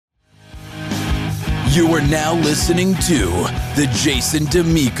You are now listening to The Jason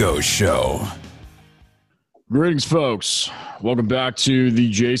Damico Show. Greetings, folks. Welcome back to The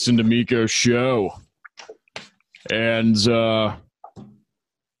Jason Damico Show. And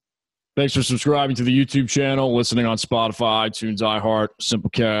thanks for subscribing to the YouTube channel, listening on Spotify, iTunes, iHeart,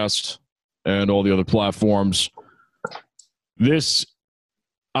 Simplecast, and all the other platforms. This,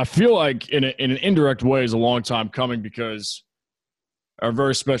 I feel like, in an indirect way, is a long time coming because our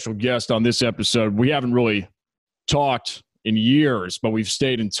very special guest on this episode, we haven't really talked in years, but we've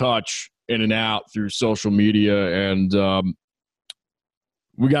stayed in touch in and out through social media, and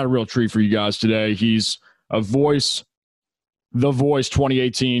we got a real treat for you guys today. He's The Voice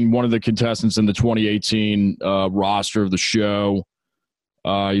 2018, one of the contestants in the 2018 roster of the show.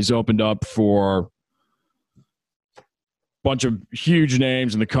 He's opened up for a bunch of huge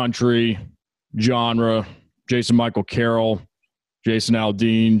names in the country, genre, Jason Michael Carroll, Jason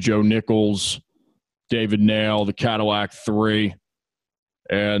Aldean, Joe Nichols, David Nail, the Cadillac 3.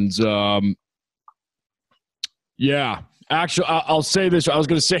 And, yeah, actually, I'll say this. I was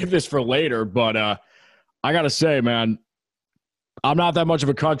going to save this for later, but I got to say, man, I'm not that much of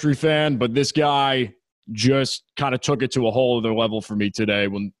a country fan, but this guy just kind of took it to a whole other level for me today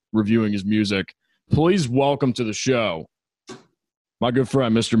when reviewing his music. Please welcome to the show my good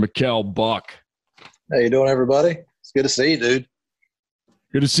friend, Mr. Mikele Buck. How you doing, everybody? It's good to see you, dude.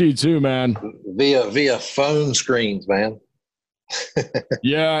 Good to see you too, man. Via phone screens, man.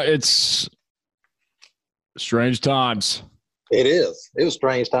 Yeah, it's strange times. It is. It was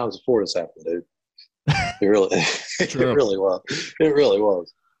strange times before this happened, dude. It really, it really was. It really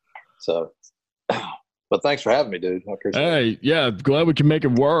was. So, but thanks for having me, dude. I appreciate it. Hey, yeah, glad we can make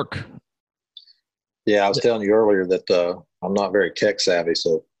it work. Yeah, I was telling you earlier that I'm not very tech savvy,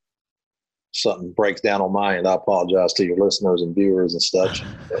 so something breaks down on my end, I apologize to your listeners and viewers and such.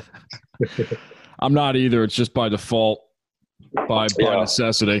 I'm not either. It's just by default, by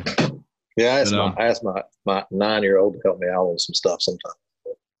necessity. Yeah, I asked my 9-year-old to help me out on some stuff sometimes.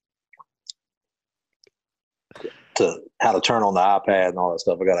 To how to turn on the iPad and all that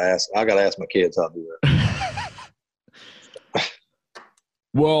stuff. I gotta ask my kids how to do that.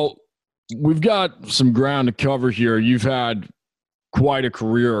 Well, we've got some ground to cover here. You've had quite a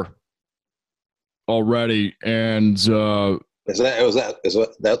career already, and that's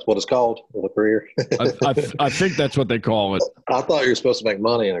what it's called, a career? I think that's what they call it. I thought you were supposed to make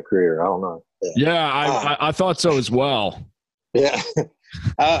money in a career. I don't know. Yeah, I thought so as well. Yeah,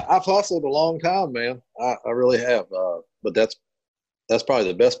 I've hustled a long time, man. I really have. But that's probably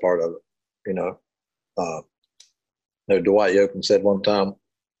the best part of it. You know, Dwight Yoakam said one time,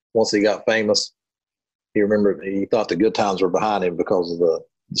 once he got famous, he thought the good times were behind him because of the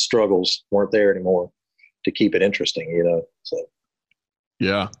struggles weren't there anymore to keep it interesting, you know. So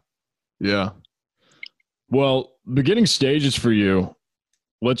yeah. Well, beginning stages for you,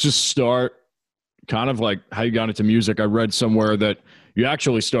 let's just start kind of like how you got into music. I read somewhere that you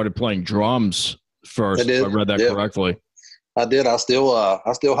actually started playing drums first. I read that correctly. I did. I still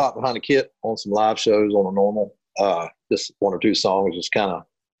hop behind a kit on some live shows on a normal, just one or two songs, just kind of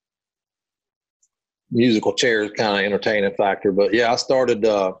musical chairs, kind of entertaining factor. But yeah, I started,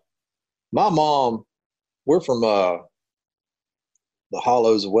 my mom, we're from the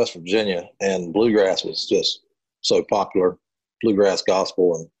hollows of West Virginia, and bluegrass was just so popular, bluegrass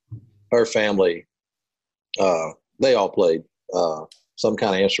gospel, and her family, they all played some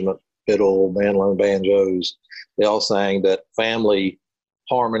kind of instrument, fiddle, mandolin, banjos. They all sang that family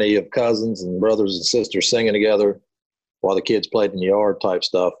harmony of cousins and brothers and sisters singing together while the kids played in the yard type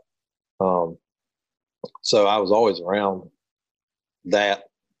stuff. So I was always around that.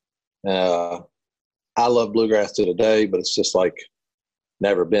 I love bluegrass to today, but it's just like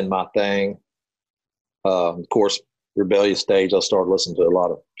never been my thing. Of course, rebellious stage, I started listening to a lot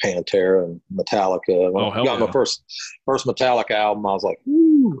of Pantera and Metallica. When I got my first Metallica album, I was like,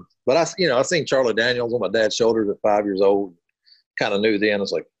 "Ooh!" But I seen Charlie Daniels on my dad's shoulders at 5 years old. Kind of knew then. I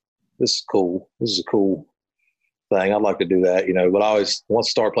was like, "This is cool. This is a cool thing. I'd like to do that," you know. But I always, once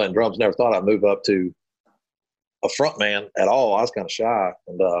I started playing drums, never thought I'd move up to a front man at all. I was kind of shy,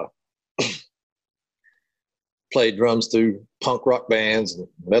 and played drums through punk rock bands and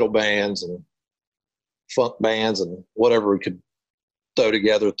metal bands and funk bands and whatever we could throw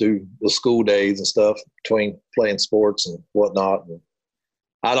together through the school days and stuff between playing sports and whatnot. And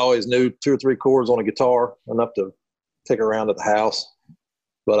I'd always knew 2 or 3 chords on a guitar, enough to take around at the house.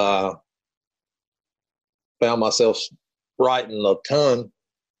 But I found myself writing a ton,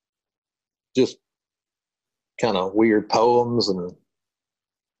 just kind of weird poems and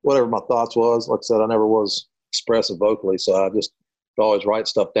whatever my thoughts was. Like I said, I never was expressive vocally, so I just always write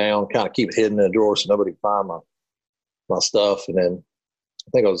stuff down, kind of keep it hidden in a drawer so nobody can find my stuff. And then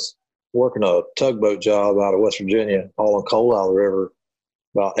I think I was working a tugboat job out of West Virginia, hauling coal out of the river,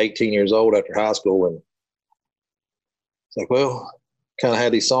 about 18 years old after high school. And it's like, well, kind of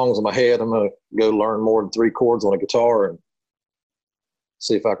had these songs in my head. I'm going to go learn more than 3 chords on a guitar and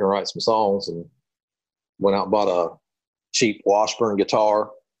see if I can write some songs. And went out and bought a cheap Washburn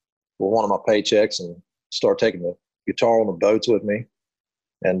guitar for one of my paychecks and started taking the guitar on the boats with me.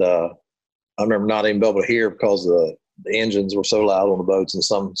 And I remember not even being able to hear because the engines were so loud on the boats in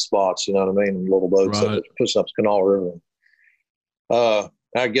some spots, you know what I mean? Little boats that were pushing up the Canal River.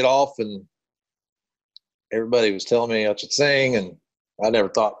 I'd get off and everybody was telling me I should sing, and I never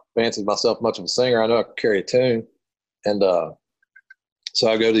fancied myself much of a singer. I know I could carry a tune. And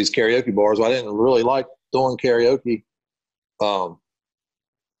so I go to these karaoke bars. Well, I didn't really like doing karaoke.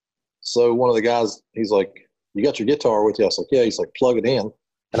 So one of the guys, he's like, you got your guitar with you? I was like, yeah. He's like, plug it in.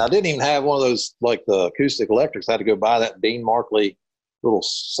 And I didn't even have one of those, like the acoustic electrics. I had to go buy that Dean Markley little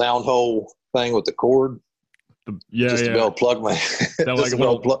sound hole thing with the cord. To be able to plug my that like a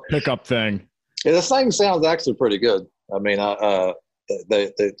little pickup thing. Yeah, this thing sounds actually pretty good. I mean,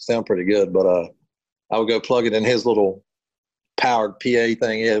 they sound pretty good, but I would go plug it in his little powered PA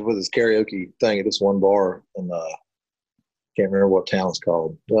thing he had with his karaoke thing at this one bar, and can't remember what town it's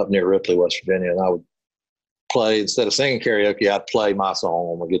called, up near Ripley, West Virginia. And I would play, instead of singing karaoke, I'd play my song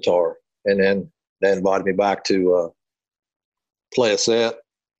on my guitar. And then they invited me back to play a set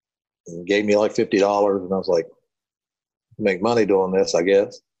and gave me like $50. And I was like, make money doing this, I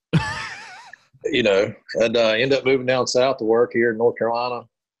guess. You know, and ended up moving down south to work here in North Carolina,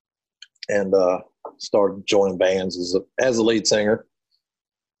 and started joining bands as a lead singer.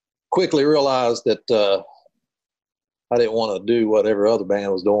 Quickly realized that I didn't want to do what every other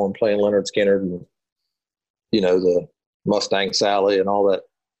band was doing, playing Leonard Skinner and, you know, the Mustang Sally and all that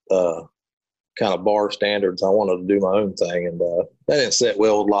kind of bar standards. I wanted to do my own thing, and that didn't sit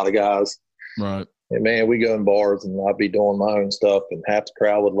well with a lot of guys. Right. And man, we go in bars and I'd be doing my own stuff, and half the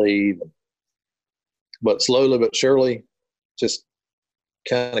crowd would leave. But slowly but surely, just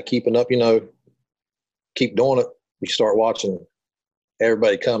kind of keeping up, you know, keep doing it. You start watching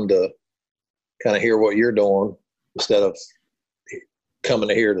everybody come to kind of hear what you're doing instead of coming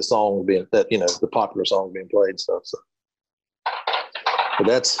to hear the song being the popular songs being played and stuff. So, but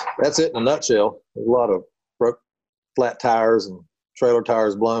that's it in a nutshell. There's a lot of broke flat tires and trailer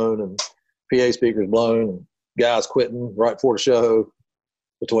tires blown and PA speakers blown and guys quitting right before the show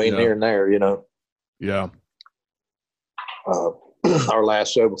between here and there, you know. Yeah. Our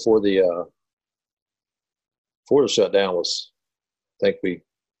last show before the shutdown was, I think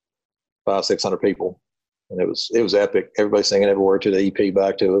 500-600 people, and it was epic. Everybody singing every word to the EP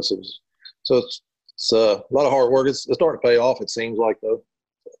back to us. It's a lot of hard work. It's starting to pay off. It seems like, though.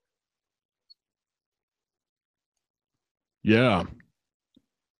 Yeah.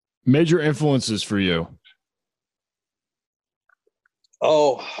 Major influences for you?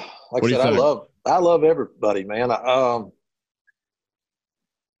 Oh, like I said, I love everybody, man. I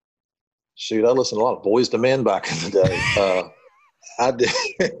listened to a lot of Boys to Men back in the day.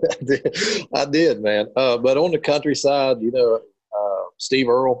 I did, man. But on the countryside, you know, Steve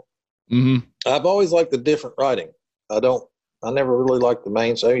Earle. Mm-hmm. I've always liked the different writing. I never really liked the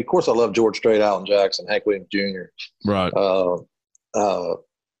main. So, of course, I love George Strait, Alan Jackson, Hank Williams Jr. Right.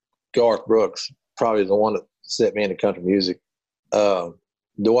 Garth Brooks, probably the one that set me into country music.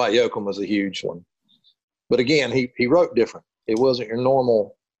 Dwight Yoakam was a huge one. But again, he wrote different. It wasn't your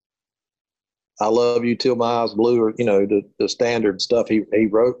normal I love you till my eyes blue, or, you know, the standard stuff. He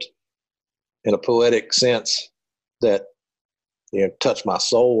wrote in a poetic sense that, you know, touched my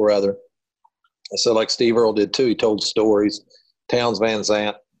soul rather. And so like Steve Earle did too, he told stories, Townes Van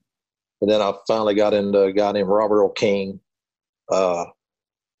Zandt. And then I finally got into a guy named Robert Earl King.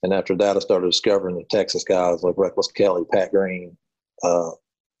 And after that, I started discovering the Texas guys like Reckless Kelly, Pat Green,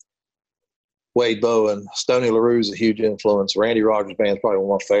 Wade Bowen. Stoney LaRue's a huge influence. Randy Rogers Band's probably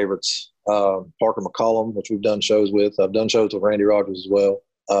one of my favorites. Parker McCollum, which we've done shows with. I've done shows with Randy Rogers as well.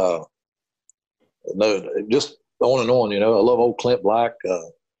 No, just on and on, you know. I love old Clint Black.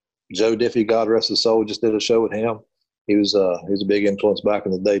 Joe Diffie, God rest his soul, just did a show with him. He was a big influence back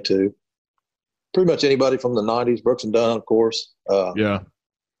in the day too. Pretty much anybody from the 90s, Brooks and Dunn, of course. Yeah.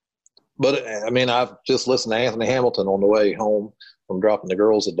 But, I mean, I've just listened to Anthony Hamilton on the way home from dropping the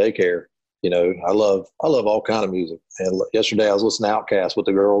girls at daycare. You know, I love all kind of music. And yesterday I was listening to Outkast with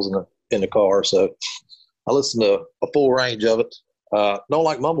the girls in the car. So I listened to a full range of it. Don't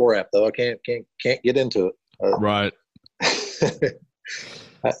like mumble rap though. I can't get into it. Right.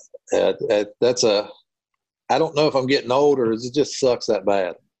 That's I don't know if I'm getting old or it just sucks that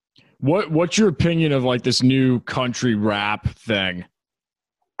bad. What's your opinion of like this new country rap thing?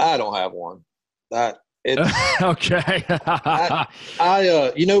 I don't have one. Okay.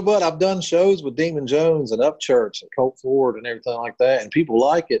 You know, but I've done shows with Demon Jones and Upchurch and Colt Ford and everything like that, and people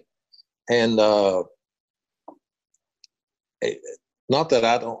like it. And not that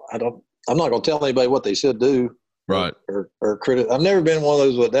I'm not going to tell anybody what they should do, right? Or critic. I've never been one of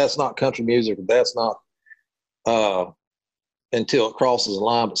those. But that's not country music. That's not until it crosses the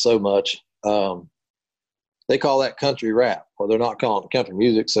line, but so much. They call that country rap, or they're not calling it country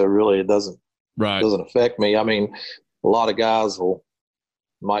music. So really, it doesn't affect me. I mean, a lot of guys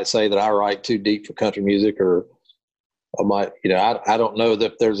might say that I write too deep for country music, or I might, you know, I don't know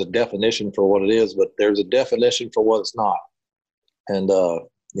that there's a definition for what it is, but there's a definition for what it's not. And,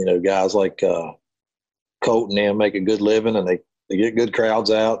 you know, guys like Colt and them make a good living, and they get good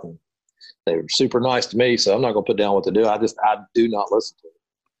crowds out, and they're super nice to me. So I'm not going to put down what they do. I do not listen to it.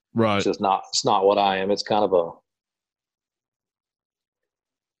 Right. It's not what I am. It's kind of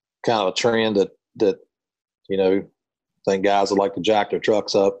a trend that, you know, I think guys that like to jack their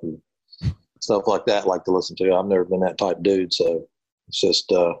trucks up and stuff like that like to listen to. I've never been that type of dude. So it's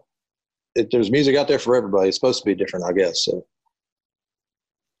just, there's music out there for everybody. It's supposed to be different, I guess. So.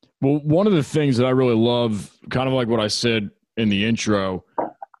 Well, one of the things that I really love, kind of like what I said in the intro,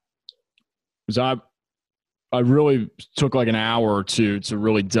 is I really took like an hour or two to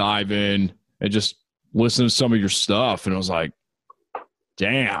really dive in and just listen to some of your stuff. And I was like,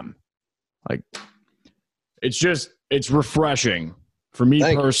 damn, like it's refreshing for me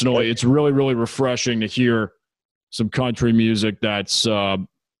personally. It's really, really refreshing to hear some country music that's, I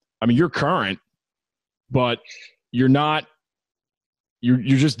mean, you're current, but you're not, you're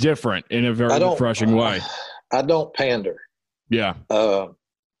just different in a very refreshing way. I don't pander. Yeah.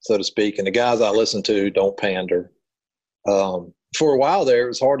 So to speak. And the guys I listen to don't pander. For a while there, it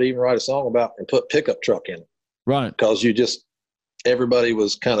was hard to even write a song about and put pickup truck in it. Right. Because everybody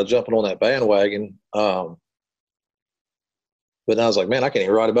was kind of jumping on that bandwagon. But I was like, man, I can't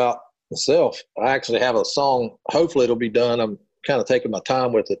even write about myself. I actually have a song. Hopefully it'll be done. I'm kind of taking my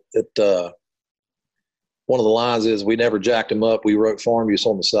time with it. One of the lines is, we never jacked him up. We wrote farm use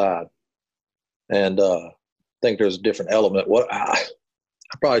on the side. And I think there's a different element. I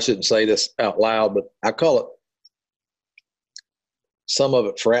probably shouldn't say this out loud, but I call it, some of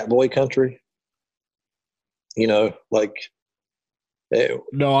it, frat boy country. You know, like.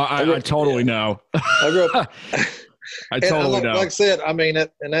 No, I totally know. I grew up. I totally know. Like I said, I mean,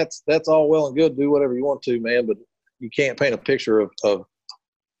 and that's all well and good. Do whatever you want to, man, but you can't paint a picture of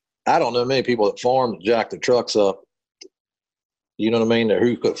I don't know many people that farm that jack their trucks up. You know what I mean?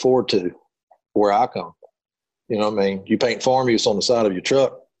 Who could afford to, where I come. You know what I mean? You paint farm use on the side of your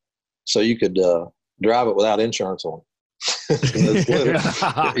truck so you could drive it without insurance on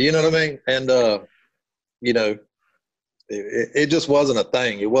it. You know what I mean? And, you know, it just wasn't a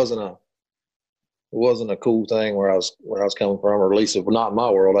thing. It wasn't a cool thing where I was coming from, or at least not in my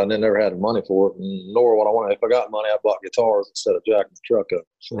world. I never had the money for it, nor what I wanted. If I got money, I bought guitars instead of jacking the truck up.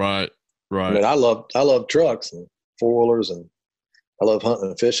 So, right. I mean, I love trucks and four wheelers, and I love hunting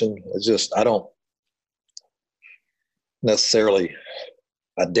and fishing. It's just, I don't necessarily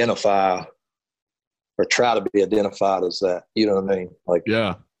identify or try to be identified as that. You know what I mean? Like,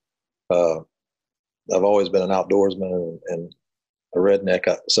 yeah. I've always been an outdoorsman and a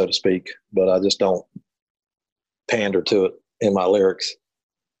redneck, so to speak, but I just don't pander to it in my lyrics.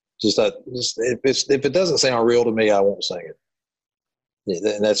 Just if it doesn't sound real to me, I won't sing it.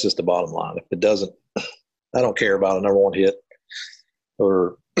 Yeah, and that's just the bottom line. If it doesn't, I don't care about a number one hit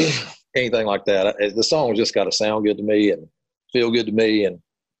or anything like that. The song just got to sound good to me and feel good to me and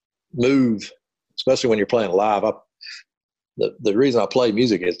move, especially when you're playing live. The reason I play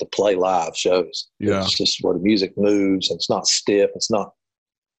music is to play live shows. Yeah. It's just where the music moves, and it's not stiff. It's not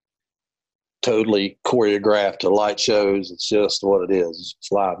totally choreographed to light shows. It's just what it is.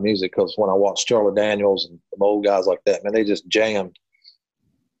 It's live music. Because when I watched Charlie Daniels and the old guys like that, man, they just jammed.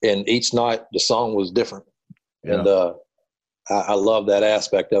 And each night the song was different. Yeah. And I love that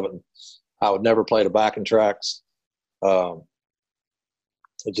aspect of it. I would never play the backing tracks. It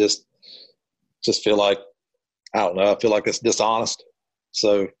just feel like, I don't know. I feel like it's dishonest.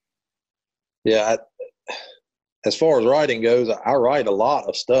 So, yeah, as far as writing goes, I write a lot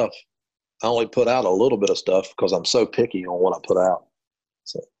of stuff. I only put out a little bit of stuff because I'm so picky on what I put out.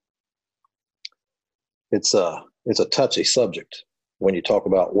 So, it's a touchy subject when you talk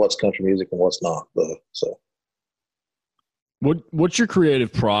about what's country music and what's not. So, what's your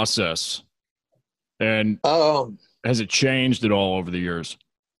creative process, and has it changed at all over the years?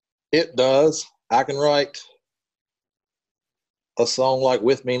 It does. I can write a song like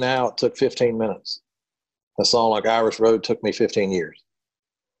With Me Now, it took 15 minutes. A song like Irish Road took me 15 years.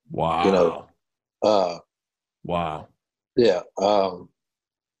 Wow. You know, wow. Yeah.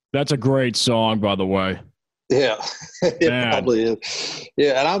 That's a great song, by the way. Yeah, it probably is.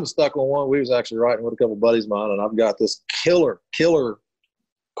 Yeah, and I'm stuck on one. We was actually writing with a couple buddies of mine, and I've got this killer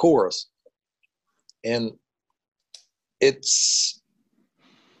chorus. And it's,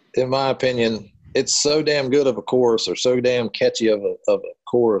 in my opinion, it's so damn good of a chorus, or so damn catchy of a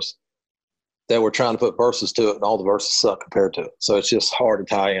chorus, that we're trying to put verses to it, and all the verses suck compared to it. So it's just hard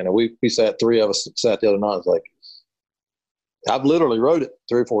to tie in. And we sat, three of us sat the other night. It's like, I've literally wrote it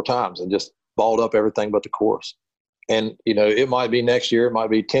 3 or 4 times and just balled up everything but the chorus. And, you know, it might be next year, it might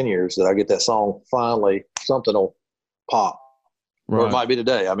be 10 years that I get that song, finally something will pop. Right. Or it might be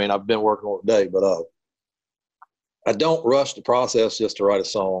today. I mean, I've been working on it today, but I don't rush the process just to write a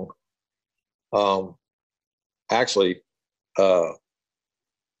song. Actually, you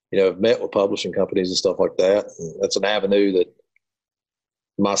know, I've met with publishing companies and stuff like that. And that's an avenue that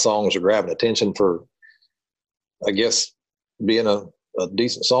my songs are grabbing attention for, I guess, being a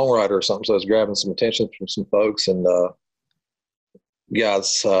decent songwriter or something. So it's grabbing some attention from some folks. And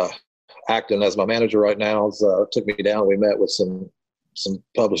guys acting as my manager right now took me down. We met with some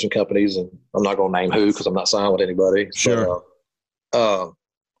publishing companies, and I'm not going to name who because I'm not signed with anybody. Sure. But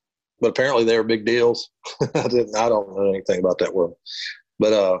apparently they were big deals. I don't know anything about that world.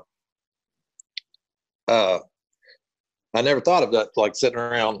 But I never thought of that, like sitting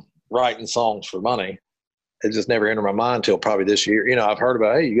around writing songs for money. It just never entered my mind until probably this year. You know, I've heard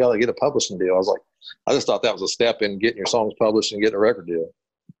about, hey, you got to get a publishing deal. I was like, I just thought that was a step in getting your songs published and getting a record deal.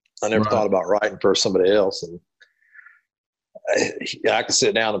 I never thought about writing for somebody else. And I could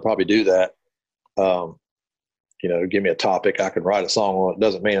sit down and probably do that. You know, give me a topic, I can write a song on it.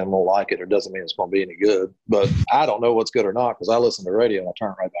 Doesn't mean I'm going to like it, or doesn't mean it's going to be any good. But I don't know what's good or not because I listen to the radio and I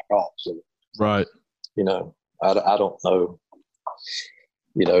turn it right back off. So, right. You know, I don't know.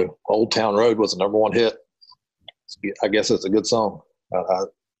 You know, Old Town Road was the #1 hit. I guess it's a good song. I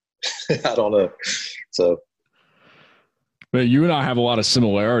don't know. So, but you and I have a lot of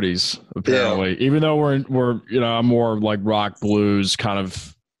similarities, apparently. Yeah. Even though we're you know, I'm more like rock blues kind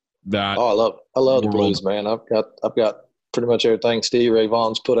of that. Oh, I love the blues, man. I've got pretty much everything Stevie Ray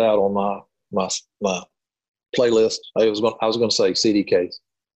Vaughan's put out on my playlist. I was going to say CD case.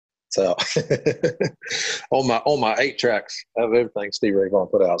 So on my 8 tracks, I have everything Stevie Ray Vaughan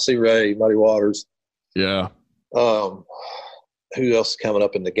put out. Stevie Ray, Muddy Waters. Yeah. Who else is coming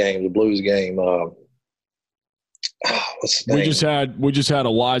up in the game? The blues game. What's his name? We just had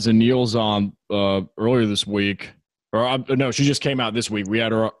Eliza Niels on earlier this week. Or no, she just came out this week. We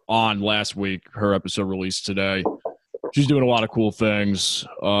had her on last week. Her episode released today. She's doing a lot of cool things.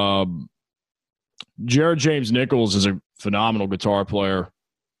 Jared James Nichols is a phenomenal guitar player.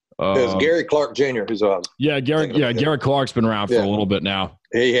 There's Gary Clark Jr. who's on. Yeah, Gary Clark's been around for a little bit now.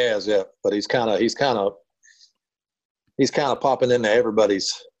 He has, yeah, but he's kind of popping into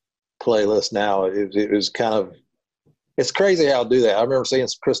everybody's playlist now. It was kind of, it's crazy how to do that. I remember seeing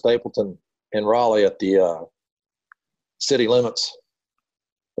Chris Stapleton in Raleigh at the City Limits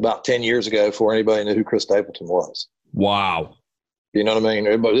about 10 years ago before anybody knew who Chris Stapleton was. Wow. You know what I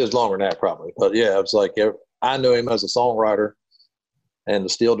mean? But it was longer than that probably. But yeah, it was like, I knew him as a songwriter and the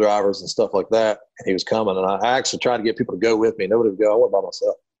Steel Drivers and stuff like that. And he was coming, and I actually tried to get people to go with me. Nobody would go. I went by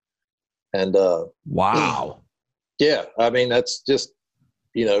myself. And wow. Yeah, I mean, that's just,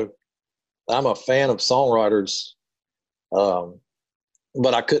 you know, I'm a fan of songwriters,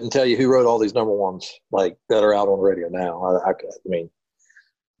 but I couldn't tell you who wrote all these #1s like that are out on the radio now. I mean,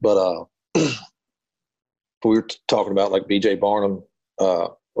 but we were talking about like B.J. Barnum,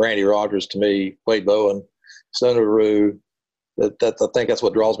 Randy Rogers to me, Wade Bowen, Stoner Rue. That I think that's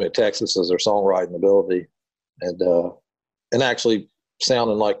what draws me to Texas is their songwriting ability, and actually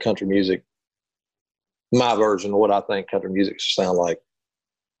sounding like country music. My version of what I think country music should sound like.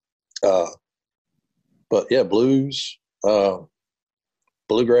 But yeah, blues,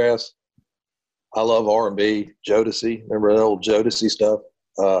 bluegrass. I love R&B, Jodeci. Remember that old Jodeci stuff?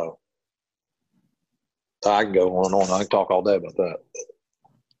 I can go on and on. I can talk all day about that.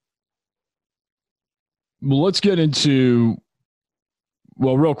 Well, let's get into,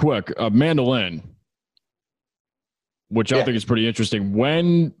 well, real quick, mandolin, which I think is pretty interesting.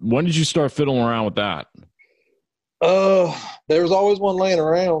 When did you start fiddling around with that? There was always one laying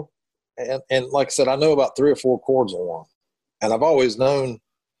around. And like I said, I know about 3 or 4 chords on one. And I've always known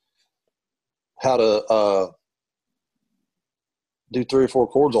how to do 3 or 4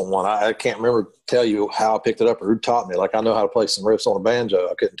 chords on one. I can't remember tell you how I picked it up or who taught me. Like I know how to play some riffs on a banjo.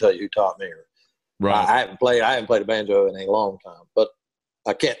 I couldn't tell you who taught me. Right. I haven't played a banjo in a long time, but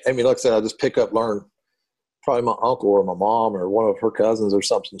I can't. I mean, like I said, I just pick up, learn. Probably my uncle or my mom or one of her cousins or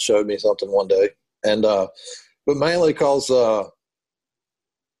something showed me something one day, and but mainly because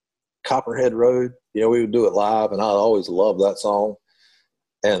Copperhead Road. We would do it live, and I always loved that song.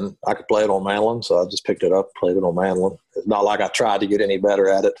 And I could play it on mandolin, so I just picked it up, played it on mandolin. It's not like I tried to get any better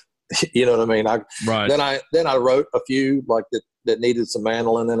at it. You know what I mean? Right. Then I wrote a few like that needed some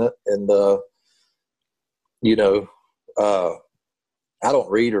mandolin in it, and I don't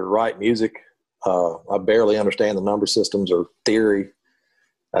read or write music. I barely understand the number systems or theory.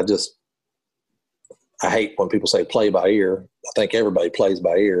 I hate when people say play by ear. I think everybody plays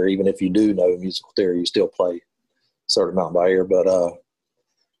by ear. Even if you do know musical theory, you still play a certain amount by ear. But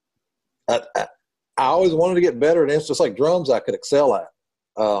I always wanted to get better, and it's just like drums I could excel at.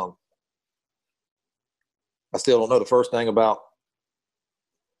 I still don't know the first thing about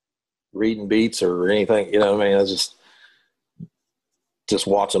reading beats or anything. You know what I mean? I just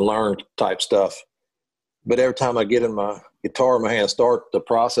watch and learn type stuff. But every time I get in my guitar in my hand, start the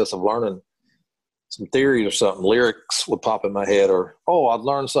process of learning some theories or something, lyrics would pop in my head, or, I'd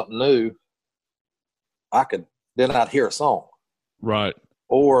learned something new. Then I'd hear a song. Right.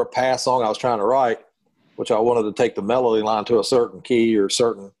 Or a past song I was trying to write, which I wanted to take the melody line to a certain key or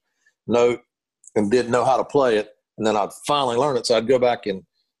certain note and didn't know how to play it. And then I'd finally learn it. So I'd go back and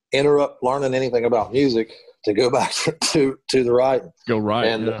interrupt learning anything about music to go back to the writing. Go right.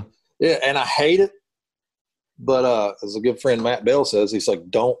 And, and I hate it. But as a good friend Matt Bell says, he's like,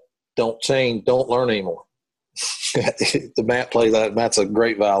 don't change, don't learn anymore. The Matt plays that. Matt's a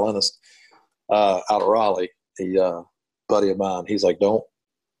great violinist out of Raleigh. He buddy of mine. He's like, don't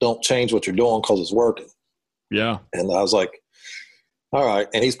change what you're doing because it's working. Yeah. And I was like, all right.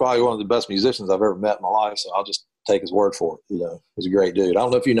 And he's probably one of the best musicians I've ever met in my life, so I'll just take his word for it. He's a great dude. I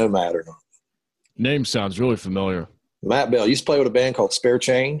don't know if you know Matt or not. Name sounds really familiar. Matt Bell used to play with a band called Spare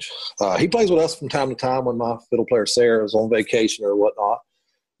Change. He plays with us from time to time when my fiddle player Sarah is on vacation or whatnot.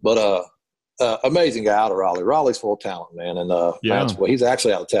 But amazing guy out of Raleigh. Raleigh's full of talent, man. And he's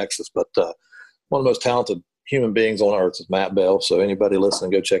actually out of Texas, but one of the most talented human beings on earth is Matt Bell. So anybody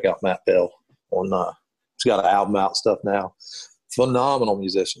listening, go check out Matt Bell. He's got an album out and stuff now. Phenomenal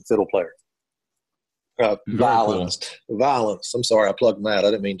musician, fiddle player. Violinist. Cool. Violinist. I'm sorry, I plugged Matt.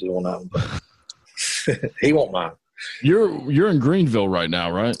 I didn't mean to on that one, but he won't mind. You're in Greenville right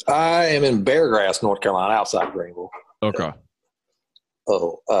now, right? I am in Beargrass, North Carolina, outside Greenville. Okay.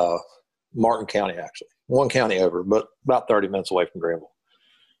 Martin County, actually. One county over, but about 30 minutes away from Greenville.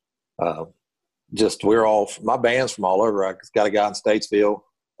 My band's from all over. I got a guy in Statesville,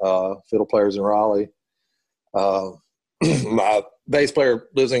 fiddle players in Raleigh. My bass player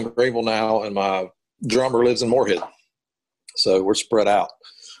lives in Greenville now, and my drummer lives in Moorhead. So we're spread out.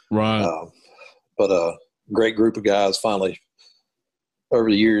 Right. But a great group of guys. Finally, over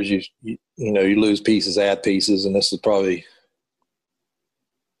the years, you lose pieces, add pieces, and this is probably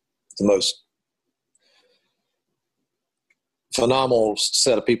the most phenomenal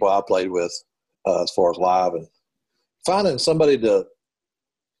set of people I played with as far as live, and finding somebody to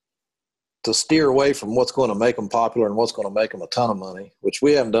steer away from what's going to make them popular and what's going to make them a ton of money, which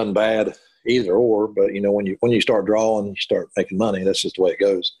we haven't done bad either or, but when you start drawing, you start making money. That's just the way it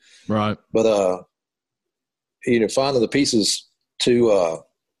goes. Right. But finding the pieces to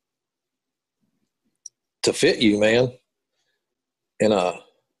fit you, man, in an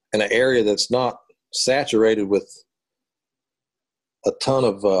area that's not saturated with a ton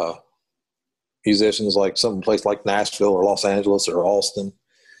of musicians, like some place like Nashville or Los Angeles or Austin,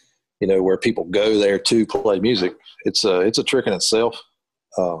 where people go there to play music. It's a trick in itself.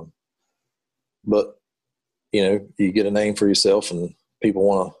 But you get a name for yourself and people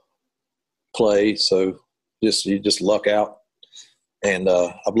want to play. So you just luck out. And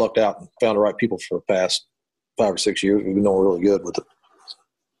I've lucked out and found the right people for the past 5 or 6 years. We've been doing really good with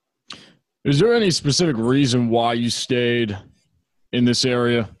it. Is there any specific reason why you stayed in this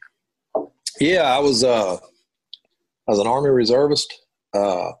area? Yeah, I was an Army reservist.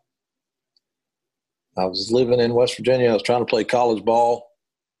 I was living in West Virginia. I was trying to play college ball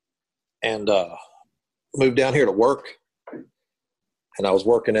and moved down here to work. And I was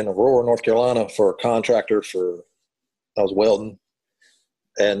working in Aurora, North Carolina for a contractor I was welding.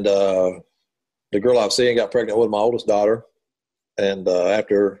 And the girl I was seeing got pregnant with my oldest daughter. And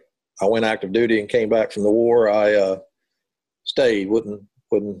after I went active duty and came back from the war, I stayed, wouldn't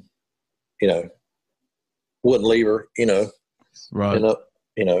leave her, Right. End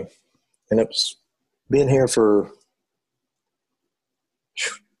up being here for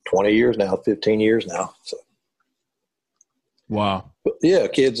 20 years now, 15 years now. So Wow. But yeah,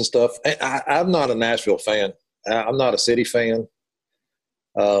 kids and stuff. I'm not a Nashville fan. I'm not a city fan.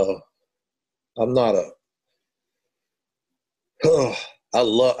 I'm not a.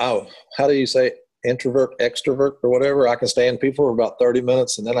 Oh, how do you say introvert, extrovert, or whatever? I can stand people for about 30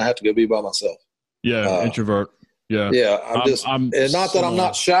 minutes, and then I have to go be by myself. Yeah, introvert. Yeah. Yeah, I'm and not that I'm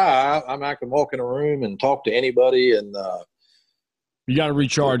not shy. I can walk in a room and talk to anybody, and you got to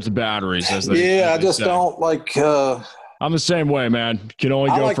recharge the batteries. I just don't like. I'm the same way, man. Can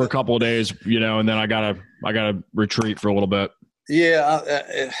only go for a couple of days, and then I gotta retreat for a little bit.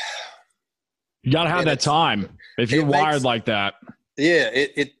 Yeah, you gotta have that time if you're wired like that. Yeah,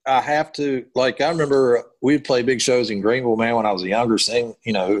 I have to. Like, I remember we'd play big shows in Greenville, man, when I was a younger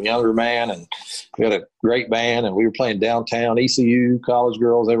man, and we had a great band, and we were playing downtown, ECU, college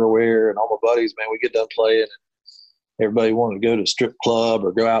girls everywhere, and all my buddies, man, we get done playing, and everybody wanted to go to a strip club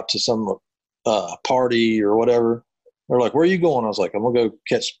or go out to some party or whatever. They're like, "Where are you going?" I was like, "I'm gonna go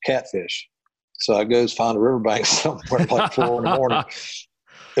catch catfish." So I goes find a riverbank somewhere like 4 in the morning.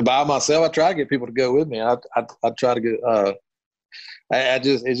 And by myself, I try to get people to go with me. I try to get.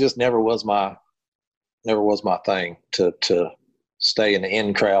 It just never was my thing to stay in the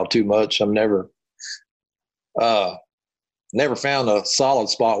in crowd too much. I'm never found a solid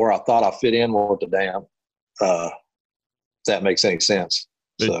spot where I thought I fit in worth a damn. If that makes any sense.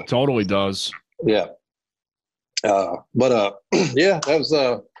 It totally does. Yeah. But yeah, that was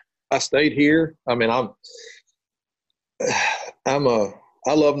I stayed here. I mean, I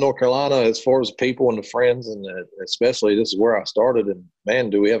love North Carolina as far as the people and the friends, and especially this is where I started. And man,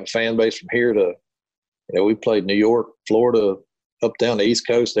 do we have a fan base from here to, we played New York, Florida, up down the East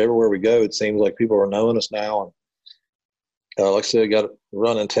Coast, everywhere we go. It seems like people are knowing us now. And like I said, got a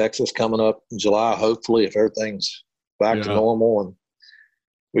run in Texas coming up in July, hopefully, if everything's back to normal. And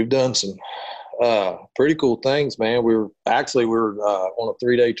we've done some pretty cool things, man. We were on a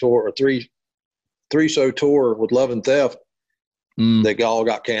 3-day tour, or three-show tour with Love and Theft. That all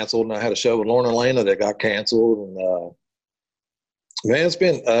got canceled, and I had a show with Lorna Lana that got canceled. And man, it's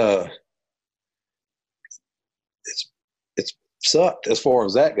been it's sucked as far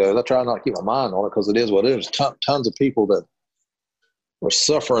as that goes. I try not to keep my mind on it because it is what it is. Tons of people that are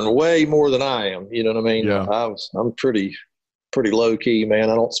suffering way more than I am. You know what I mean? Yeah. I'm pretty low key,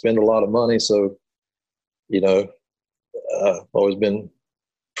 man. I don't spend a lot of money, so I've always been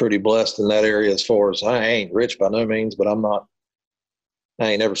pretty blessed in that area. As far as, I ain't rich by no means, but I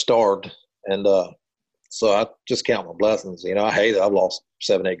ain't never starved. And so I just count my blessings. I hate it. I've lost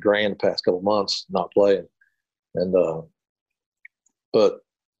 $7-8 grand the past couple of months not playing. And but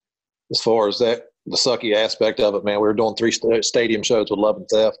as far as that, the sucky aspect of it, man, we were doing 3 stadium shows with Love and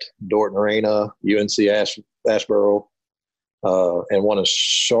Theft, Dorton Arena, UNC Asheboro, and one in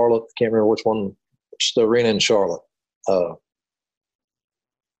Charlotte. I can't remember which one, which the arena in Charlotte. I'd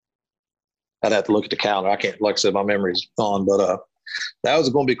have to look at the calendar. I can't, like I said, my memory's gone, but that was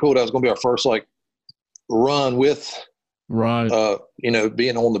going to be cool. That was going to be our first run with,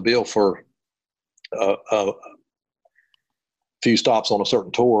 being on the bill for a few stops on a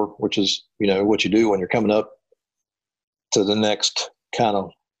certain tour, which is, what you do when you're coming up to the next kind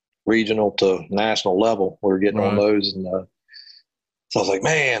of regional to national level. We're getting on those. And so I was like,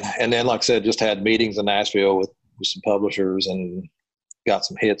 man. And then, like I said, just had meetings in Nashville with some publishers and got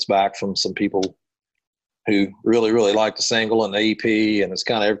some hits back from some people who really, really like the single and the EP, and it's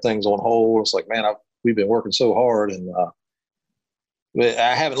kind of everything's on hold. It's like, man, we've been working so hard, and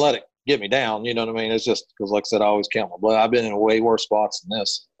I haven't let it get me down. You know what I mean? It's just because, like I said, I always count my blood. I've been in way worse spots than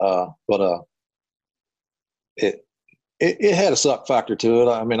this, but it had a suck factor to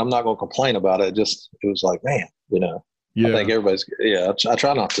it. I mean, I'm not going to complain about it. It was like, man, I think everybody's, I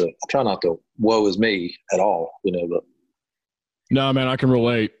try not to woe is me at all, but. No, man, I can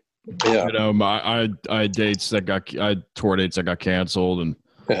relate. Yeah. I had tour dates that got canceled, and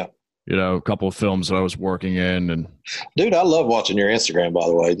a couple of films that I was working in. And dude, I love watching your Instagram, by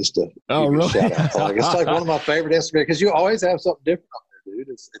the way. Just to really? Shout out. It's like one of my favorite Instagram, because you always have something different on there,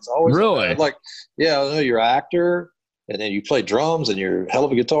 dude. It's always really I know you're an actor, and then you play drums, and you're a hell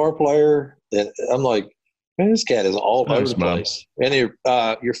of a guitar player. And I'm like, man, this cat is all over the place. And your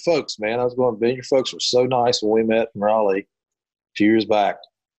folks, man, I was going to be. Your folks were so nice when we met in Raleigh a few years back.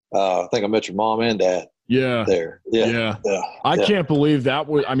 I think I met your mom and dad. Yeah. There. Yeah. I can't believe that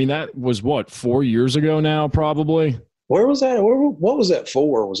was what, 4 years ago now, probably. Where was that? What was that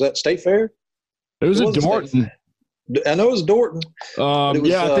for? Was that State Fair? It was at Dorton. I know it was Dorton.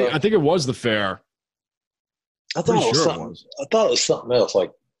 I think it was the fair. I thought it was something. I thought it was something else.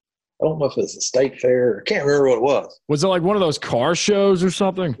 Like, I don't know if it's a state fair. I can't remember what it was. Was it like one of those car shows or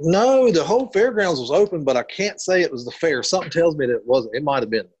something? No, the whole fairgrounds was open, but I can't say it was the fair. Something tells me that it wasn't. It might have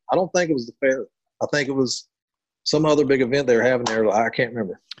been. I don't think it was the fair. I think it was some other big event they were having there. I can't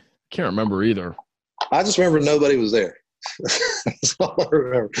remember. Can't remember either. I just remember nobody was there. That's all I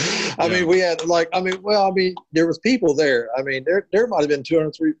remember. I mean, we had there was people there. I mean, there might have been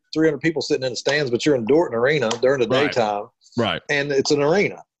 200, 300 people sitting in the stands, but you're in Dorton Arena during the daytime. Right. And it's an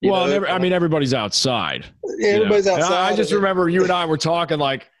arena. Everybody's outside. Yeah, everybody's outside. I just remember you and I were talking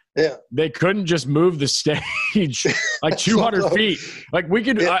like, they couldn't just move the stage like 200 feet. Like we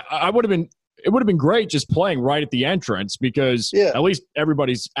could, I would have been, it would have been great just playing right at the entrance because at least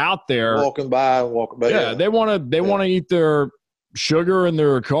everybody's out there walking by. Yeah, they want to eat their sugar and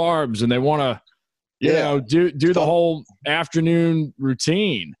their carbs, and they want to, do the whole afternoon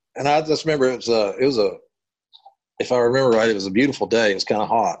routine. And I just remember it was a, if I remember right, it was a beautiful day. It was kind of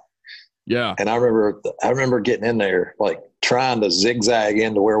hot. Yeah. And I remember getting in there, like trying to zigzag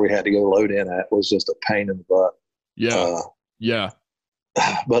into where we had to go load in at was just a pain in the butt. Yeah.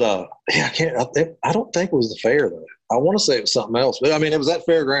 But I don't think it was the fair though. I want to say it was something else. But I mean, it was at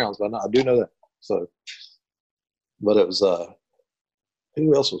Fairgrounds, but I do know that. So, but it was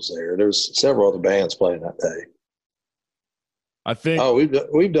who else was there? There's several other bands playing that day. I think. Oh,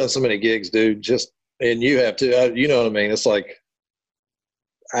 we've done so many gigs, dude. And you have too. You know what I mean? It's like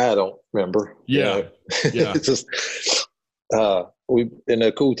I don't remember. Yeah. You know? Yeah. It's just and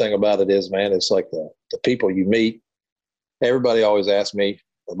the cool thing about it is, man, it's like the people you meet. Everybody always asks me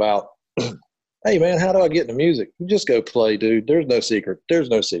about, hey, man, how do I get into music? You just go play, dude. There's no secret. There's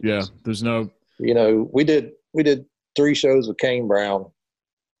no secret. Yeah, there's no. You know, we did 3 shows with Kane Brown.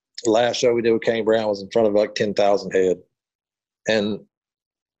 The last show we did with Kane Brown was in front of like 10,000 head,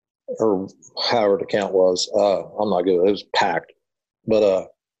 or however the count was. I'm not good. It was packed. But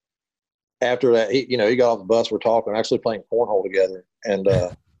after that, he got off the bus. We're talking, actually playing cornhole together, and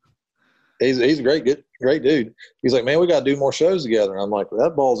he's a great dude. He's like, man, we got to do more shows together. And I'm like, well,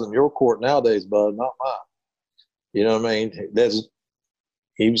 that ball's in your court nowadays, bud, not mine. You know what I mean?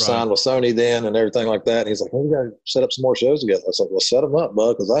 He was signed with Sony then and everything like that. And he's like, well, we got to set up some more shows together. I was like, well, set them up,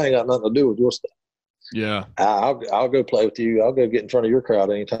 bud, because I ain't got nothing to do with your stuff. Yeah. I'll go play with you. I'll go get in front of your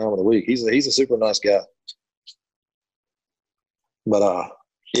crowd any time of the week. He's a super nice guy. But,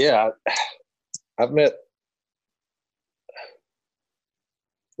 I've met –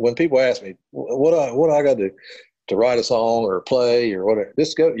 when people ask me, what do I got to do to write a song or play or whatever,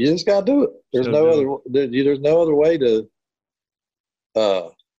 you just got to do it. There's no other way to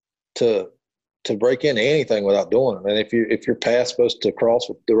break into anything without doing it. And if your path's supposed to cross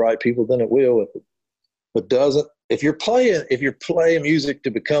with the right people, then it will. If it doesn't, if you're playing music to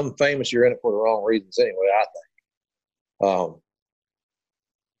become famous, you're in it for the wrong reasons anyway, I think.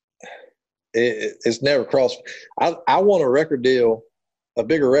 It's never crossed. I want a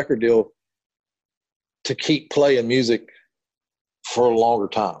bigger record deal to keep playing music for a longer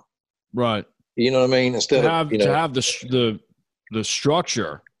time. Right. You know what I mean? Instead to have the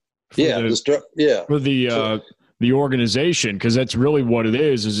structure. For the organization, because that's really what it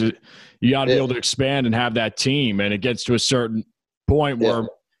is. Is it you got to be able to expand and have that team, and it gets to a certain point where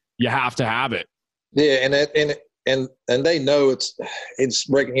you have to have it. Yeah, and they know it's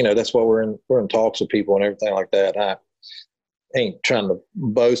breaking. You know, that's why we're in talks with people and everything like that. I ain't trying to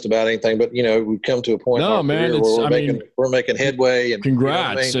boast about anything, but we've come to a point. No, man, where we're making headway. And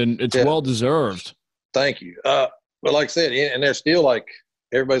congrats, and it's well deserved. Thank you. But like I said, and they're still like,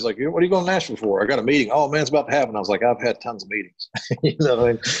 everybody's like, what are you going to Nashville for? I got a meeting. Oh man, it's about to happen. I was like, I've had tons of meetings. You know what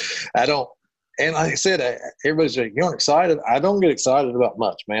I mean? I don't. And like I said, everybody's like, you aren't excited. I don't get excited about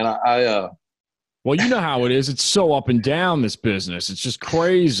much, man. Well, you know how it is. It's so up and down, this business. It's just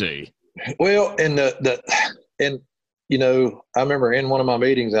crazy. Well, and I remember in one of my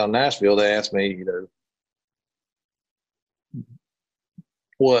meetings out in Nashville, they asked me,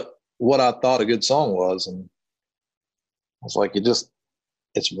 what I thought a good song was. And I was like, it's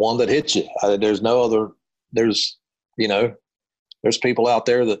one that hits you. There's no other, there's people out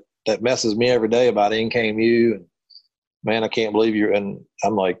there that messes me every day about In Came You. And man, I can't believe you. And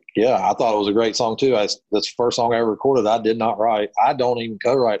I'm like, yeah, I thought it was a great song too. That's the first song I ever recorded. I did not write. I don't even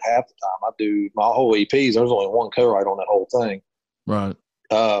co-write half the time. I do my whole EPs. There's only one co-write on that whole thing. Right.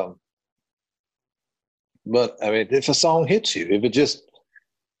 But I mean, if a song hits you, if it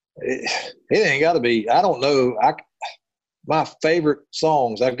ain't got to be, I don't know. My favorite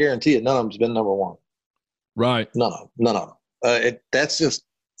songs, I guarantee it, none of them's been number one. Right. None of them. That's just.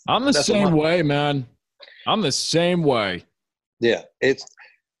 I'm the same way, man. I'm the same way. Yeah,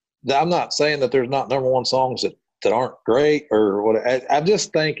 I'm not saying that there's not number one songs that aren't great or what. I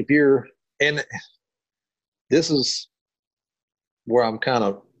just think if you're, and this is where I'm kind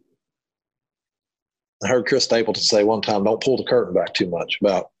of, I heard Chris Stapleton say one time, don't pull the curtain back too much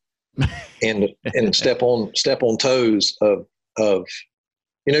about, and step on toes of,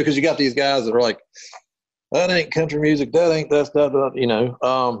 you know, because you got these guys that are like, that ain't country music, that ain't that, you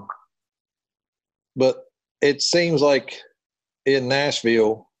know. But it seems like in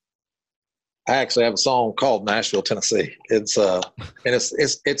Nashville, I actually have a song called Nashville, Tennessee. It's and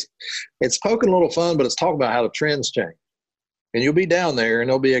it's poking a little fun, but it's talking about how the trends change. And you'll be down there and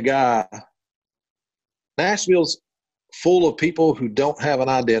there'll be a guy. Nashville's full of people who don't have an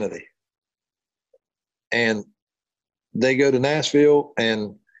identity. And they go to Nashville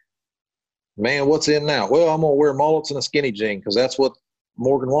and, man, what's in now? Well, I'm going to wear mullets and a skinny jean because that's what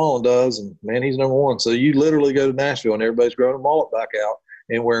Morgan Wallen does. And, man, he's number one. So you literally go to Nashville and everybody's growing a mullet back out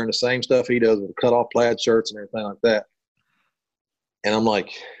and wearing the same stuff he does with cut-off plaid shirts and everything like that. And I'm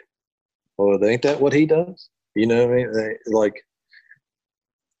like, well, ain't that what he does? You know what I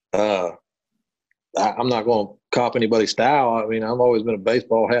mean? I'm not going to cop anybody's style. I mean, I've always been a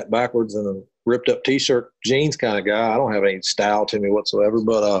baseball hat backwards and a ripped up T-shirt jeans kind of guy. I don't have any style to me whatsoever,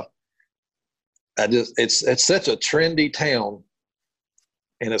 but it's such a trendy town,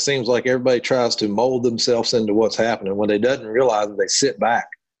 and it seems like everybody tries to mold themselves into what's happening when they doesn't realize that they sit back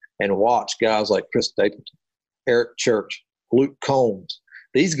and watch guys like Chris Stapleton, Eric Church, Luke Combs.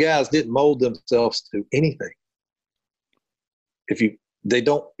 These guys didn't mold themselves to anything. You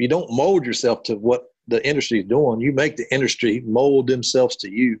don't mold yourself to what the industry is doing. You make the industry mold themselves to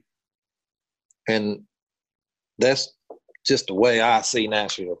you. And that's just the way I see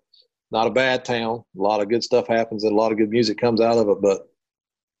Nashville. Not a bad town. A lot of good stuff happens and a lot of good music comes out of it, but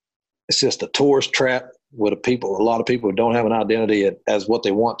it's just a tourist trap with a lot of people who don't have an identity as what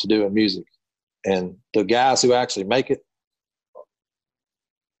they want to do in music. And the guys who actually make it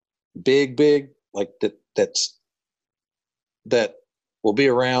big, like that will be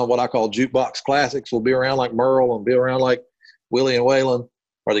around what I call jukebox classics, will be around like Merle and be around like Willie and Waylon,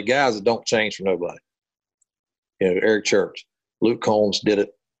 are the guys that don't change for nobody. You know, Eric Church, Luke Combs did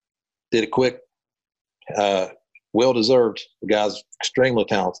it quick, well deserved. The guy's extremely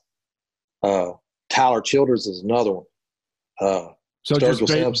talented. Tyler Childers is another one. So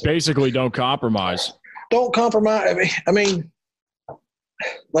just basically don't compromise. Don't compromise. I mean,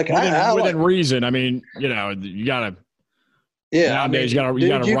 like within reason. I mean, you know, you gotta. Yeah, nowadays you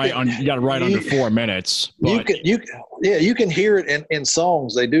gotta write under 4 minutes. But. You can hear it in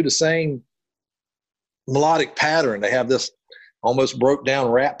songs. They do the same melodic pattern. They have this almost broke down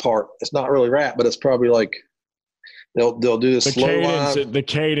rap part. It's not really rap, but it's probably like they'll do this slow line. The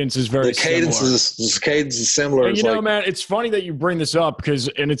cadence is very similar. The cadence is similar. And you know, man, it's funny that you bring this up because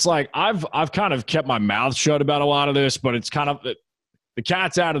it's like I've kind of kept my mouth shut about a lot of this, but it's kind of the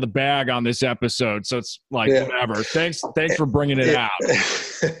cat's out of the bag on this episode, so it's like whatever. Thanks for bringing it out.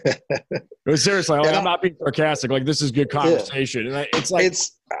 Seriously, I'm not being sarcastic. Like, this is good conversation, and it's like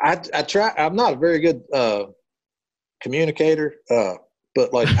I try. I'm not a very good communicator,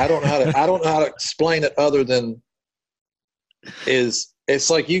 but like I don't know how to explain it other than it's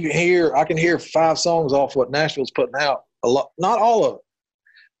like I can hear 5 songs off what Nashville's putting out. A lot, not all of it,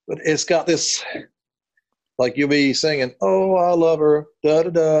 but it's got this. Like you'll be singing, "Oh, I love her," da da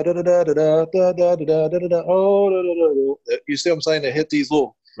da da da da da da da da da da. Oh, da da da. You see what I'm saying? They hit these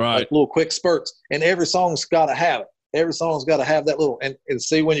little quick spurts, and every song's got to have it. Every song's got to have that little. And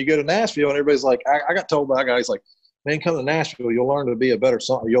see, when you go to Nashville, and everybody's like, I got told by a guy, he's like, "Man, come to Nashville, you'll learn to be a better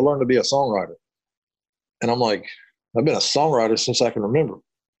song. You'll learn to be a songwriter." And I'm like, I've been a songwriter since I can remember.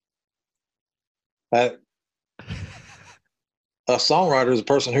 A songwriter is a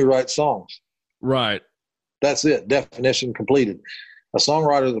person who writes songs. Right. That's it. Definition completed. A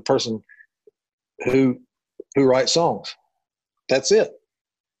songwriter is a person who writes songs. That's it.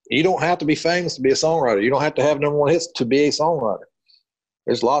 You don't have to be famous to be a songwriter. You don't have to have number 1 hits to be a songwriter.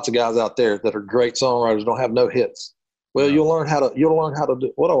 There's lots of guys out there that are great songwriters, don't have no hits. Well, you'll learn how to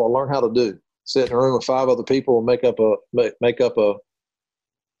do. What do I learn how to do? Sit in a room with 5 other people and make up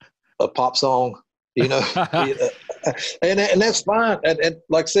a pop song, you know, and that's fine. And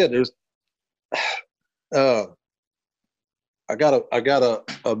like I said, there's. I got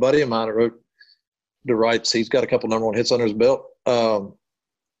a buddy of mine that writes. He's got a couple number 1 hits under his belt, and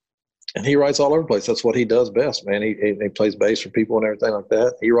he writes all over the place. That's what he does best, man. He plays bass for people and everything like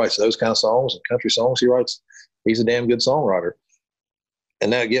that. He writes those kind of songs and country songs. He's a damn good songwriter. And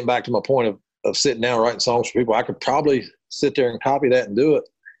now getting back to my point of sitting down writing songs for people, I could probably sit there and copy that and do it.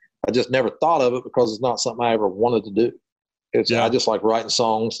 I just never thought of it because it's not something I ever wanted to do. I just like writing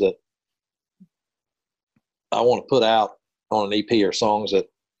songs that I want to put out on an EP are songs that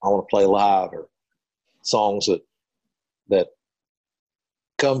I want to play live, or songs that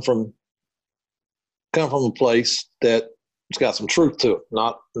come from a place that it's got some truth to it,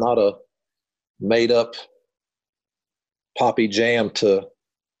 not a made up poppy jam to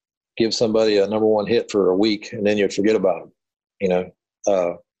give somebody a number one hit for a week and then you forget about them.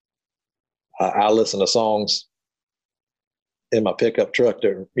 I listen to songs in my pickup truck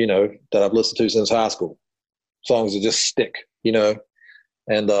that I've listened to since high school, songs that just stick, and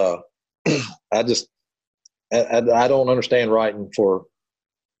I don't understand writing for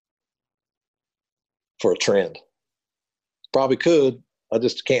a trend. Probably could. I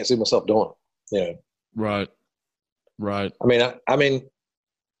just can't see myself doing it. Right. I mean,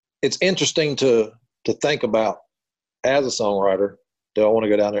 it's interesting to think about as a songwriter. Do I want to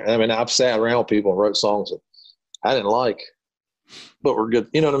go down there? I mean, I've sat around with people and wrote songs that I didn't like, but were good.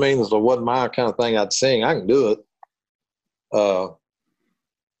 You know what I mean? So it wasn't my kind of thing I'd sing. I can do it. But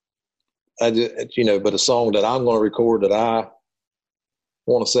a song that I'm going to record that I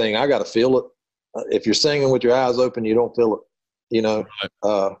want to sing, I got to feel it. If you're singing with your eyes open, you don't feel it.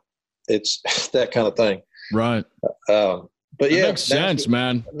 Right. It's that kind of thing. Right. But that makes sense,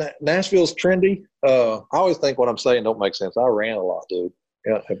 man. Nashville's trendy. I always think what I'm saying don't make sense. I ran a lot, dude.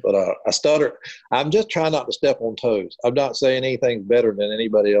 Yeah, but I stutter. I'm just trying not to step on toes. I'm not saying anything better than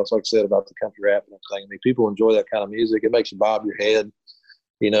anybody else, like I said, about the country rap and everything. I mean, people enjoy that kind of music. It makes you bob your head,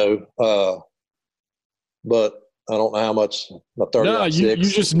 but I don't know how much my 30 No, you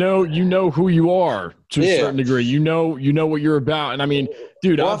just know who you are to a certain degree. You know what you're about. And I mean,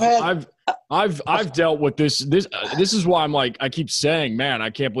 dude, I've dealt with this. This is why I'm like, I keep saying, man,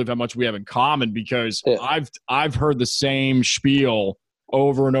 I can't believe how much we have in common, because I've heard the same spiel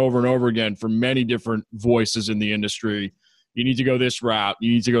over and over and over again from many different voices in the industry. You need to go this route.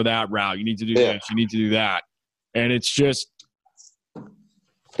 You need to go that route. You need to do this. You need to do that. And it's just,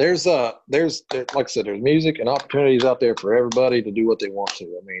 there's like I said, there's music and opportunities out there for everybody to do what they want to.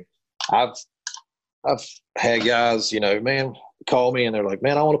 I mean, I've had guys, man, call me and they're like,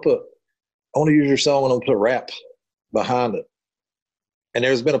 man, I want to use your song and I'll put rap behind it. And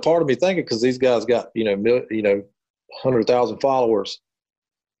there's been a part of me thinking, because these guys got, 100,000 followers.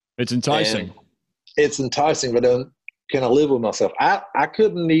 It's enticing. But then can I live with myself? I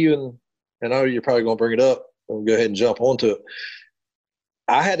couldn't even, and I know you're probably going to bring it up. We'll go ahead and jump onto it.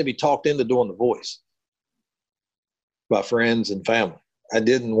 I had to be talked into doing the voice by friends and family. I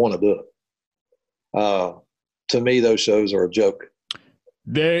didn't want to do it. To me, those shows are a joke.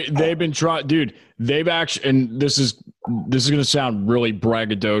 They've been trying, dude. They've actually, and this is going to sound really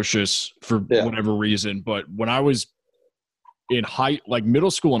braggadocious for whatever reason, but when I was in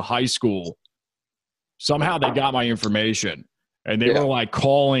middle school and high school, somehow they got my information and they were like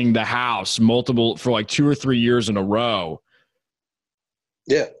calling the house for like 2 or 3 years in a row.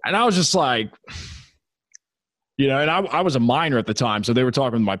 Yeah. And I was just like, and I was a minor at the time, so they were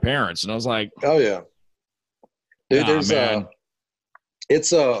talking to my parents, and I was like, oh yeah, dude, man.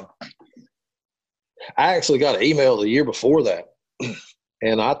 I actually got an email the year before that,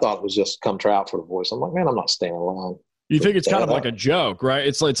 and I thought it was just come try out for the voice. I'm like, man, I'm not staying alone. You think it's kind of like a joke, right?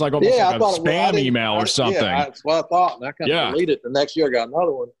 It's like almost like a spam email or something. Yeah, that's what I thought, and I kind of deleted it. The next year I got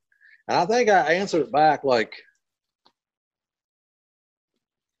another one, and I think I answered it back like,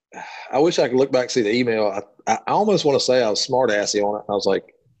 I wish I could look back and see the email. I almost want to say I was smart-assy on it. I was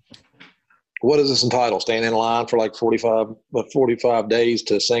like, what is this entitled? Staying in line for like 45 days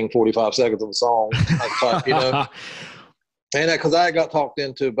to sing 45 seconds of a song. And because I got talked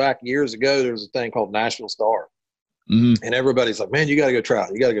into back years ago, there was a thing called Nashville Star. Mm-hmm. And everybody's like, man, you got to go try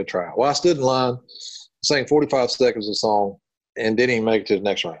it. You got to go try it. Well, I stood in line, sang 45 seconds of a song, and didn't even make it to the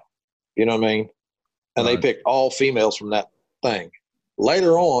next round. You know what I mean? And they picked all females from that thing.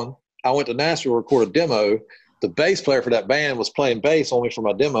 Later on, I went to Nashville to record a demo. The bass player for that band was playing bass on me for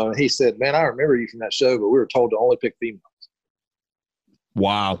my demo, and he said, man, I remember you from that show, but we were told to only pick females.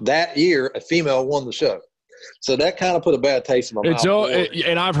 Wow. That year, a female won the show. So that kind of put a bad taste in my mouth.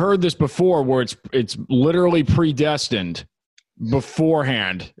 And I've heard this before where it's literally predestined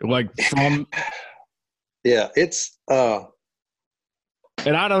beforehand. Like from yeah, it's and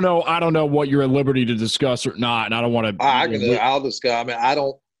I don't know what you're at liberty to discuss or not, and I don't want to I'll discuss. I mean, I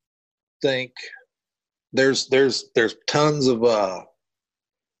don't think there's tons of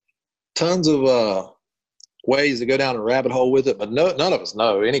ways to go down a rabbit hole with it, but none of us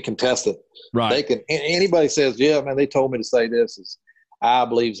know. Any contestant, right? Anybody says, yeah, man, they told me to say this, is I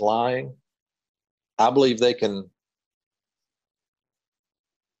believe's lying. I believe they can.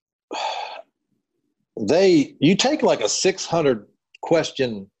 You take like a 600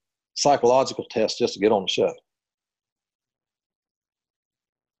 question psychological test just to get on the show.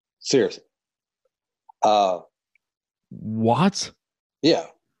 Seriously. What? Yeah.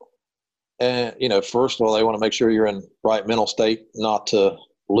 And, first of all, they want to make sure you're in right mental state, not to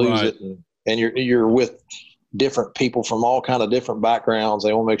lose it. And you're with different people from all kind of different backgrounds.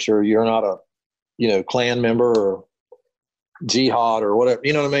 They want to make sure you're not a, Klan member or jihad or whatever.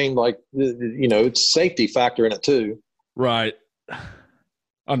 You know what I mean? Like, it's safety factor in it too. Right.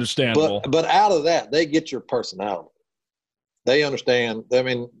 Understandable. But out of that, they get your personality. They understand. I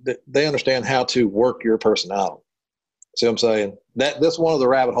mean, they understand how to work your personality. See what I'm saying? That's one of the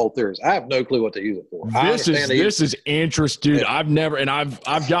rabbit hole theories. I have no clue what to use it for. This is interesting, dude. Yeah.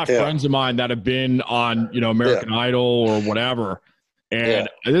 I've got friends of mine that have been on, American Idol or whatever. And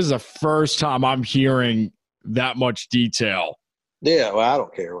this is the first time I'm hearing that much detail. Yeah, well, I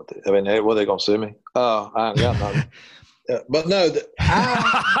don't care what they going to sue me? I ain't got nothing. But no,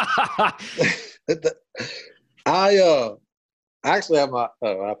 I actually have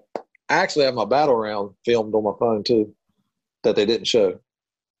my battle round filmed on my phone too, that they didn't show.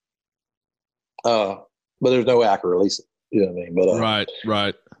 But there's no way I could release it. You know what I mean? But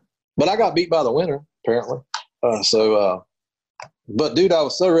right. But I got beat by the winner apparently. But dude, I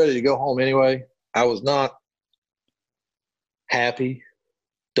was so ready to go home anyway. I was not happy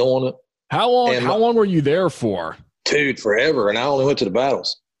doing it. How long were you there for? Dude, forever. And I only went to the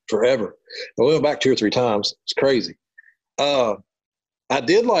battles forever. I went back 2 or 3 times. It's crazy. I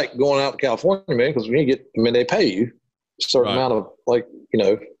did like going out to California, man, because when they pay you a certain amount of,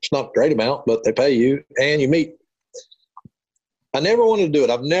 it's not a great amount, but they pay you and you meet. I never wanted to do it.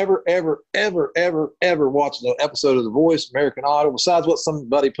 I've never, ever, ever, ever, ever watched an episode of The Voice, American Idol, besides what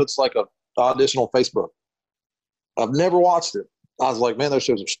somebody puts like a audition on Facebook. I've never watched it. I was like, man, those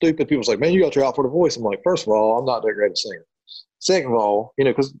shows are stupid. People's like, man, you got to try out for The Voice. I'm like, first of all, I'm not that great a singer. Second of all,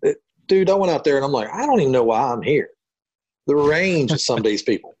 because, dude, I went out there and I'm like, I don't even know why I'm here. The range of some of these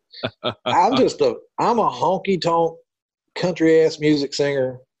people. I'm a honky-tonk country-ass music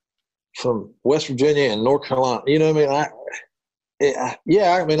singer from West Virginia and North Carolina. You know what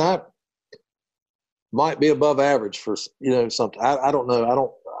I mean? I might be above average for, something. I don't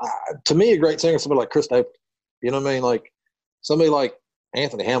know. To me, a great singer is somebody like Chris Stapleton. You know what I mean? Like somebody like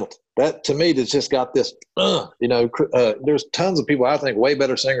Anthony Hamilton. That, to me, that's just got this, there's tons of people I think way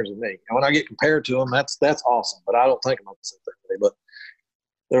better singers than me. And when I get compared to them, that's awesome. But I don't think about the same thing. But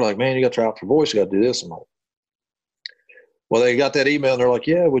they're like, man, you got to try out for Voice. You got to do this. I'm like, well, they got that email and they're like,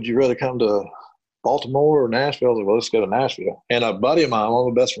 yeah, would you rather come to Baltimore or Nashville? I was like, well, let's go to Nashville. And a buddy of mine, one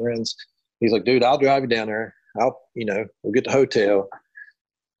of my best friends, he's like, dude, I'll drive you down there. We'll get the hotel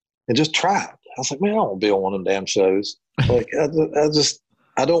and just try it. I was like, man, I don't want to be on one of them damn shows. Like,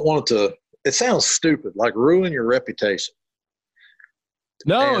 I don't want it to. It sounds stupid, like ruin your reputation.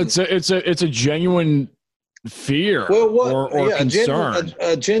 No, it's a genuine fear or concern.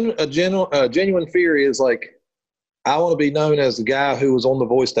 A genuine fear is like, I want to be known as the guy who was on The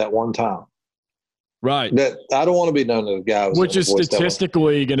Voice that one time. Right. That I don't want to be known as the guy who was which on is The Voice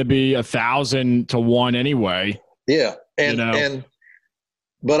statistically going to be 1,000 to 1 anyway. Yeah,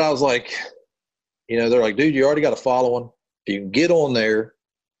 but I was like, they're like, dude, you already got a following. If you can get on there,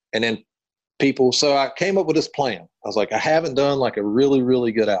 and then people. So I came up with this plan. I was like, I haven't done like a really,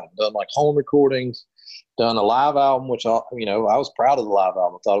 really good album. Done like home recordings, done a live album, which I was proud of the live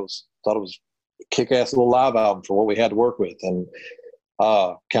album. I thought it was a kick-ass little live album for what we had to work with, and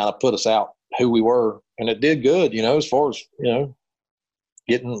kind of put us out who we were, and it did good. As far as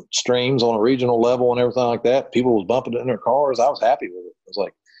getting streams on a regional level and everything like that. People was bumping it in their cars. I was happy with it. I was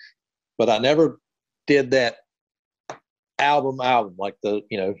like, but I never did that album like the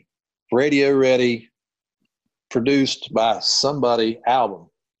radio ready, produced by somebody album.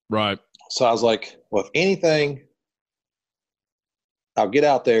 Right. So I was like, well, if anything, I'll get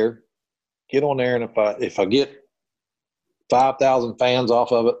out there, get on there, and if I get 5,000 fans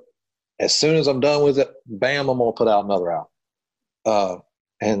off of it, as soon as I'm done with it, bam, I'm gonna put out another album,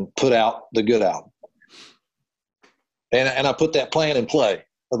 and put out the good album. And I put that plan in play.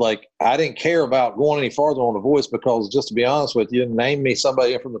 Like, I didn't care about going any farther on The Voice because, just to be honest with you, name me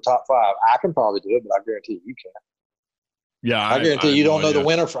somebody from the top 5. I can probably do it, but I guarantee you can't. Yeah, I guarantee you don't know the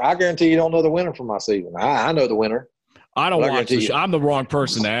winner. I guarantee you don't know the winner from my season. I know the winner. I don't watch the show. I'm the wrong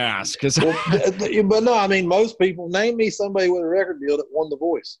person to ask. But no, I mean, most people, name me somebody with a record deal that won The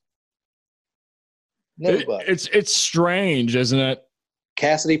Voice. Nobody. It's strange, isn't it?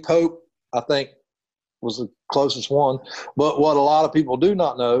 Cassidy Pope, I think, was the closest one. But what a lot of people do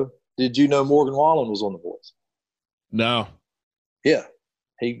not know, did you know Morgan Wallen was on The Voice? No. Yeah.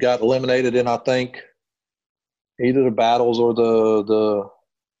 He got eliminated in, I think, either the battles or the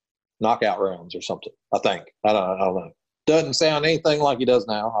knockout rounds or something. I think. I don't know. Doesn't sound anything like he does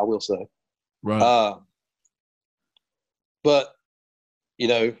now, I will say. Right. But, you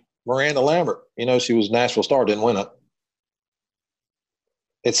know, Miranda Lambert, you know, she was Nashville Star, didn't win it.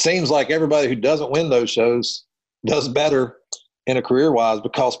 It seems like everybody who doesn't win those shows does better in a career-wise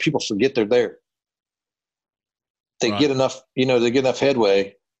because people forget they're there. They get enough, you know, they get enough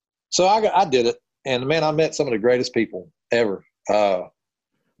headway. So I did it, and man, I met some of the greatest people ever.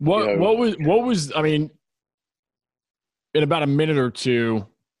 What was I mean, in about a minute or two,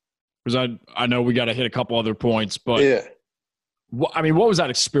 because I know we got to hit a couple other points, but yeah, I mean, what was that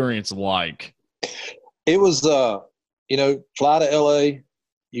experience like? It was, you know, fly to LA.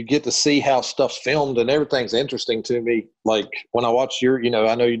 You get to see how stuff's filmed, and everything's interesting to me. Like when I watch your, you know,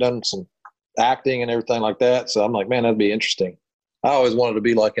 I know you've done some acting and everything like that. So I'm like, man, that'd be interesting. I always wanted to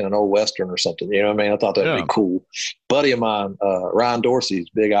be like in an old Western or something. You know what I mean? I thought that'd be cool. Buddy of mine, Ryan Dorsey's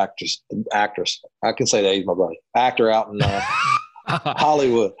big actress. I can say that he's my buddy. Actor out in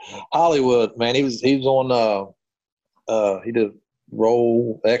Hollywood, man. He was on, he did a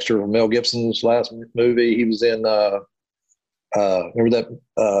role extra of Mel Gibson's last movie. He was in, remember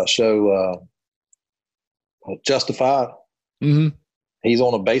that show, Justified? Mm-hmm. He's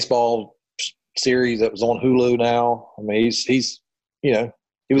on a baseball series that was on Hulu now. I mean, he's you know,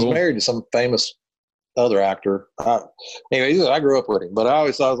 he was married to some famous other actor. Anyway, I grew up with him, but I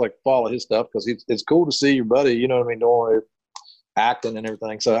always thought I was like follow his stuff because it's cool to see your buddy, you know what I mean, doing acting and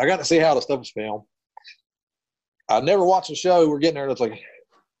everything. So I got to see how the stuff was filmed. I never watched the show. We're getting there, and it's like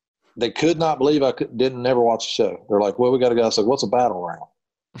they could not believe I didn't never watch the show. They're like, well, we got to go. I said, what's a battle round?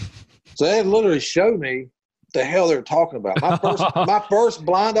 So they literally showed me the hell they're talking about. My first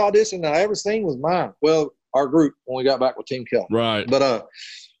blind audition I ever seen was mine. Well, our group when we got back with Team Kelly. Right. But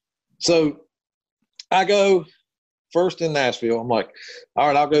so I go first in Nashville. I'm like, all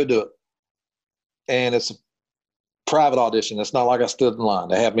right, I'll go do it. And it's a private audition. It's not like I stood in line.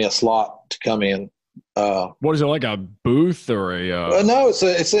 They have me a slot to come in. What is it, like a booth or a? No,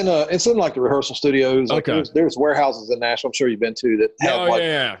 it's in like the rehearsal studios. Like there's warehouses in Nashville. I'm sure you've been to that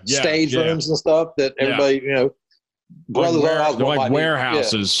have stage rooms and stuff that everybody you know. Brothers like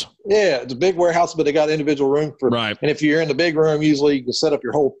warehouses. Yeah, it's a big warehouse, but they got individual room for. Right. And if you're in the big room, usually you can set up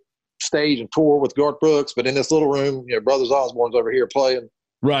your whole stage and tour with Garth Brooks. But in this little room, you know, Brothers Osborne's over here playing.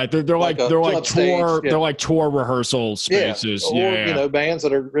 Right. They're like tour rehearsal spaces. Or you know, bands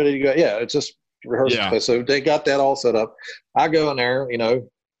that are ready to go. Yeah, it's just rehearsal space. So they got that all set up. I go in there, you know.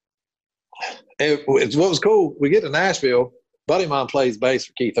 It's what was cool. We get to Nashville. Buddy of mine plays bass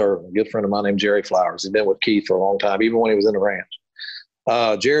for Keith Urban, a good friend of mine named Jerry Flowers. He's been with Keith for a long time, even when he was in the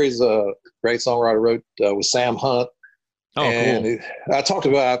Ranch. Jerry's a great songwriter, wrote with Sam Hunt. Oh,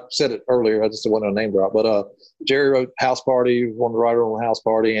 cool. I said it earlier, I just didn't want to name drop, but Jerry wrote House Party, one of the writers on House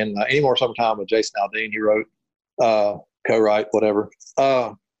Party, and Any More Summertime with Jason Aldean, he wrote, co-write, whatever.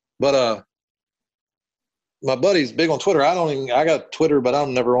 But my buddy's big on Twitter. I got Twitter, but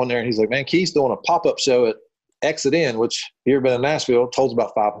I'm never on there. And he's like, man, Keith's doing a pop-up show at Exit In, which here been in Nashville, holds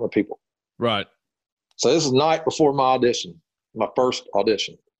about 500 people. Right. So this is the night before my audition, my first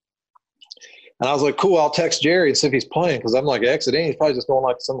audition. And I was like, cool, I'll text Jerry and see if he's playing, because I'm like, Exit In, he's probably just doing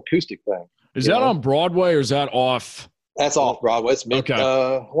like some acoustic thing. Is that on Broadway or is that off? That's off Broadway. It's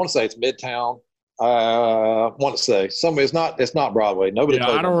I want to say it's Midtown. I want to say somebody. It's not Broadway. Nobody.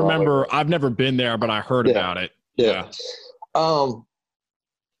 Yeah, I don't remember. I've never been there, but I heard about it. Yeah.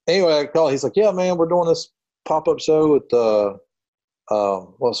 Anyway, I called. He's like, yeah, man, we're doing this pop-up show with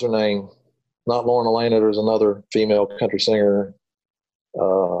what's her name? Not Lauren Elena. There's another female country singer.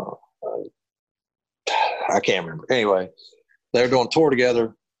 I can't remember. Anyway, they're doing a tour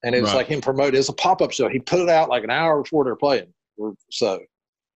together, and it was like him promoting. It's a pop-up show. He put it out like an hour before they're playing. So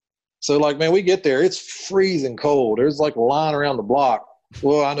like, man, we get there. It's freezing cold. There's like a line around the block.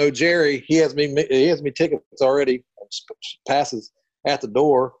 Well, I know Jerry. He has me tickets already. Passes at the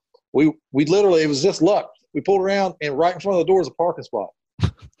door. We literally, it was just luck. We pulled around, and right in front of the door is a parking spot,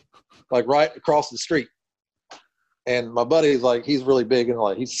 like right across the street. And my buddy's like, he's really big and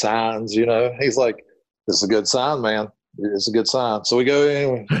like he signs, you know. He's like, this is a good sign, man. It's a good sign. So we go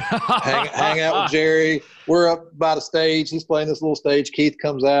in, hang out with Jerry. We're up by the stage. He's playing this little stage. Keith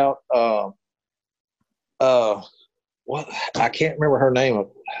comes out. What? I can't remember her name.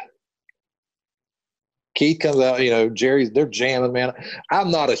 Keith comes out. You know, they're jamming, man.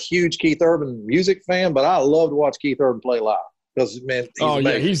 I'm not a huge Keith Urban music fan, but I love to watch Keith Urban play live because, man, he's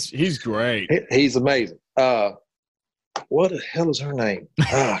amazing. He's great. He's amazing. What the hell is her name?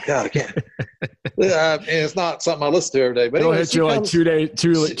 Oh God, I can't. And it's not something I listen to every day. But it'll hit you like 2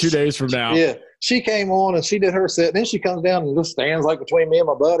 days from now. Yeah, she came on and she did her set. Then she comes down and just stands like between me and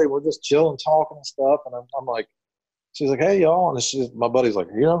my buddy. We're just chilling, talking and stuff. And I'm like, she's like, hey, y'all. And my buddy's like,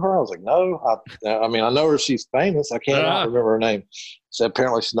 you know her? I was like, no. I mean, I know her. She's famous. I can't remember her name. So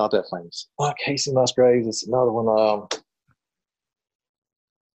apparently she's not that famous. Oh, Casey Musgraves. It's another one.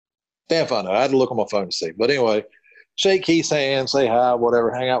 Damn if I know. I had to look on my phone to see. But anyway, shake Keith's hand, say hi,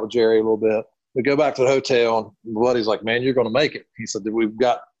 whatever, hang out with Jerry a little bit. We go back to the hotel, and my buddy's like, man, you're going to make it. He said, we've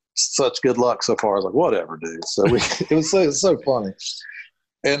got such good luck so far. I was like, whatever, dude. So it was so funny.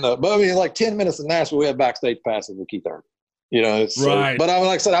 And but I mean, like 10 minutes in Nashville, we had backstage passes with Keith Urban. You know, it's right. But like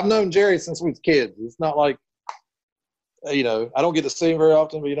I said, I've known Jerry since we was kids. It's not like, you know, I don't get to see him very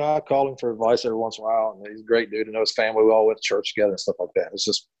often, but you know, I call him for advice every once in a while, and he's a great dude. I know his family. We all went to church together and stuff like that. It's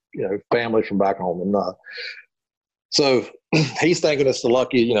just, you know, family from back home. And so he's thinking it's the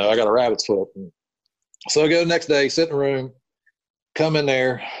lucky, you know, I got a rabbit's foot. And so I go the next day, sit in the room, come in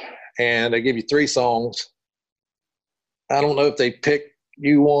there, and they give you 3 songs. I don't know if they pick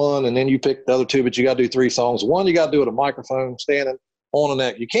you one and then you pick the other 2, but you got to do 3 songs. One, you got to do it a microphone standing on the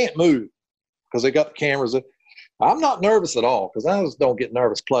neck. You can't move because they got the cameras. I'm not nervous at all because I just don't get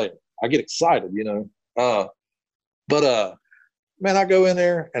nervous playing. I get excited, you know. But man, I go in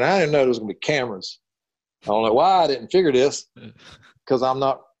there and I didn't know there was going to be cameras. I don't know why I didn't figure this because I'm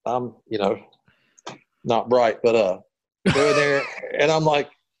you know, not bright, but go in there and I'm like,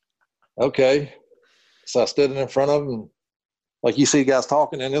 okay. So I stood in front of them, like you see guys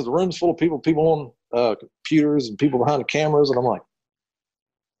talking, and there's a room full of people on computers and people behind the cameras, and I'm like,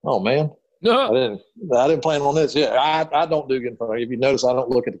 oh man, I didn't plan on this. Yeah, I don't do good in front of you. If you notice, I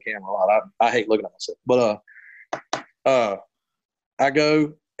don't look at the camera a lot. I hate looking at myself. But I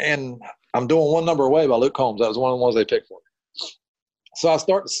go and I'm doing One Number Away by Luke Combs. That was one of the ones they picked for me. So I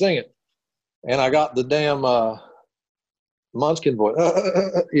start to sing it, and I got the damn Munchkin voice,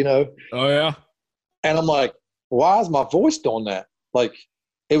 you know. Oh, yeah. And I'm like, why is my voice doing that? Like,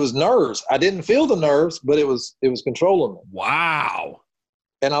 it was nerves. I didn't feel the nerves, but it was controlling me. Wow.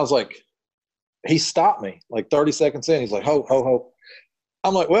 And I was like, he stopped me like 30 seconds in. He's like, ho, ho, ho.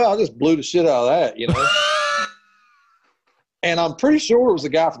 I'm like, well, I just blew the shit out of that, you know. And I'm pretty sure it was the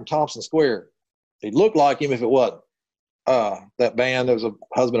guy from Thompson Square. He looked like him if it wasn't. That band, there was a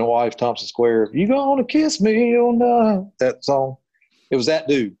husband and wife, Thompson Square. You gonna kiss me on that song? It was that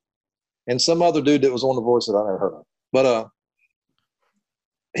dude. And some other dude that was on The Voice that I never heard of. But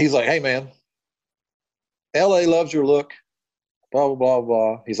he's like, hey, man, L.A. loves your look, blah, blah, blah,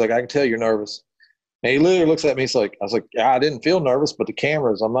 blah. He's like, I can tell you're nervous. And he literally looks at me. He's like, I was like, I didn't feel nervous, but the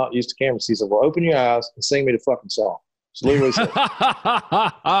cameras, I'm not used to cameras. He said, well, open your eyes and sing me the fucking song. It's literally said.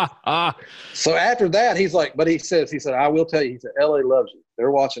 So after that, he's like, but he said, I will tell you, he said, L.A. loves you.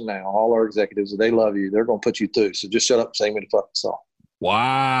 They're watching now. All our executives, they love you. They're going to put you through. So just shut up and sing me the fucking song.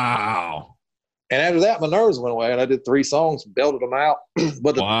 Wow. And after that, my nerves went away, and I did 3 songs, belted them out.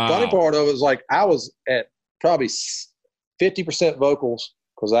 But the funny part of it was like I was at probably 50% vocals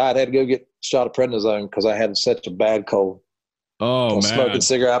because I had to go get a shot of prednisone because I had such a bad cold. Oh, man. Smoking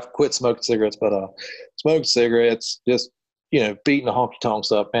cigarettes. I quit smoking cigarettes, but smoking cigarettes, just, you know, beating the honky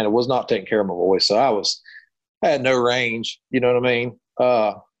tonks up, and it was not taking care of my voice. So I had no range. You know what I mean?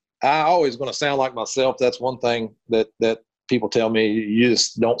 I always going to sound like myself. That's one thing that people tell me. You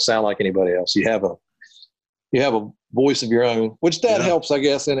just don't sound like anybody else. You have a voice of your own, which helps, I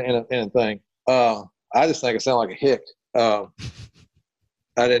guess, in a thing. I just think I sound like a hick.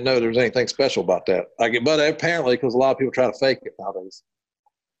 I didn't know there was anything special about that. But apparently, because a lot of people try to fake it nowadays.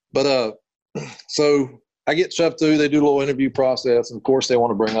 But so I get shoved through. They do a little interview process, and of course, they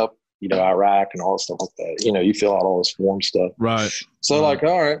want to bring up, you know, Iraq and all this stuff like that. You know, you fill out all this form stuff. Right. So like,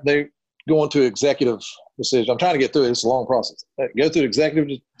 all right, they go into executive decision. I'm trying to get through it. It's a long process. Go through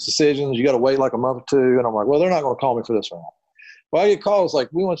executive decisions. You got to wait like a month or 2. And I'm like, well, they're not going to call me for this round. Well, I get calls like,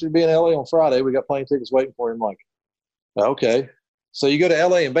 we want you to be in LA on Friday. We got plane tickets waiting for you. I'm like, okay. So you go to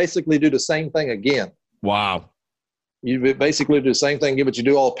LA and basically do the same thing again. Wow. You basically do the same thing, but you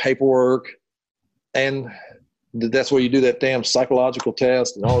do all the paperwork. And that's where you do that damn psychological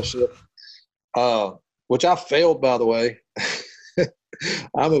test and all this shit. Which I failed, by the way.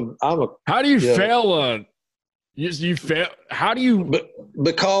 I'm a. How do you fail on? You fail. How do you?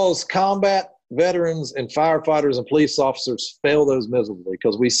 Because combat veterans and firefighters and police officers fail those miserably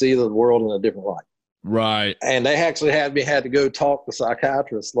because we see the world in a different light. Right. And they actually had to go talk to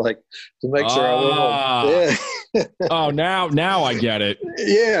psychiatrists, like, to make sure I went home. Yeah. Oh, now I get it.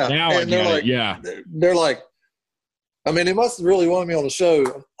 Yeah. Now I get it. Yeah. They're like, I mean, they must have really wanted me on the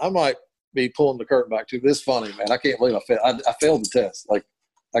show. I might be pulling the curtain back too. But it's funny, man. I can't believe I failed the test. Like,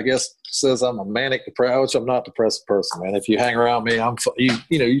 I guess says I'm a manic depressed, which I'm not a depressed person, man. If you hang around me,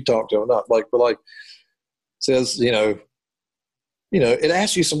 you talk to him, not like, but like says, it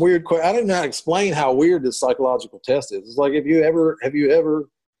asks you some weird questions. I don't know how to explain how weird this psychological test is. It's like, have you ever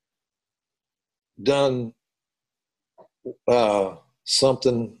done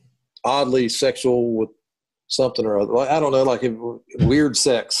something oddly sexual with something or other? Like, I don't know, like weird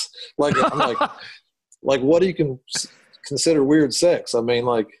sex. Like, I'm like, what do you consider weird sex? I mean,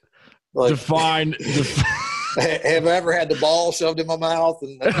 like define. Have I ever had the ball shoved in my mouth?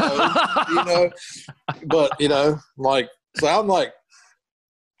 And but like, so I'm like,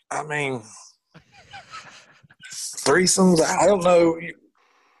 I mean, threesomes. I don't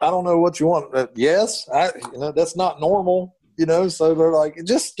know what you want. Yes, that's not normal. So they're like, it's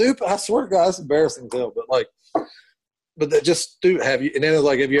just stupid. I swear to God, it's embarrassing to tell, but they're just stupid. Have you? And then it's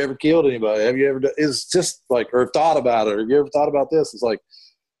like, have you ever killed anybody? Have you ever? It's just like, or thought about it. Or have you ever thought about this? It's like,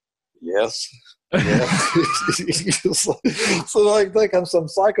 yes. Yeah. So like, think I'm some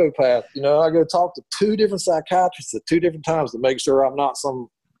psychopath. I go talk to 2 different psychiatrists at 2 different times to make sure I'm not some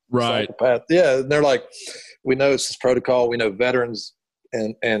psychopath. Yeah, and they're like, we know it's this protocol. We know veterans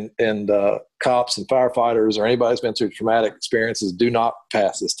and cops and firefighters or anybody who's been through traumatic experiences do not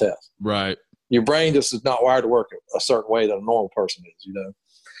pass this test. Right. Your brain just is not wired to work a certain way that a normal person is.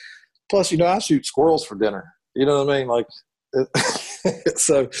 Plus, I shoot squirrels for dinner. You know what I mean? Like.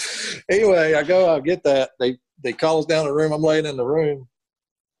 So anyway, I get that. They call us down the room. I'm laying in the room.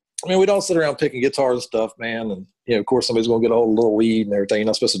 I mean, we don't sit around picking guitars and stuff, man. And, of course, somebody's going to get a whole little weed and everything. You're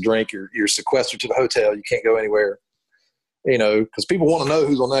not supposed to drink. You're sequestered to the hotel. You can't go anywhere, because people want to know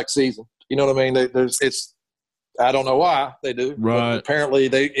who's on next season. You know what I mean? I don't know why they do. Right. Apparently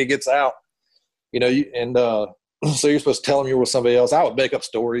it gets out, so you're supposed to tell them you're with somebody else. I would make up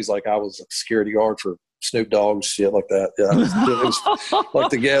stories like I was a security guard for Snoop Dogg, shit like that. Yeah, it was like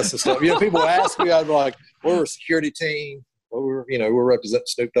the guests and stuff. People ask me, I'd be like, we're a security team. We're representing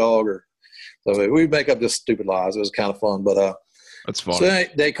Snoop Dogg. So we'd make up just stupid lies. It was kind of fun. But that's funny. So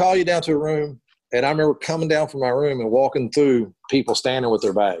they call you down to a room, and I remember coming down from my room and walking through people standing with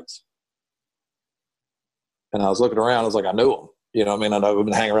their bags. And I was looking around. I was like, I knew them. I know we've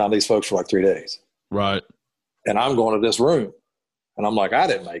been hanging around these folks for like 3 days. Right. And I'm going to this room, and I'm like, I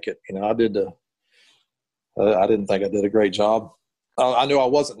didn't make it. I didn't think I did a great job. I knew I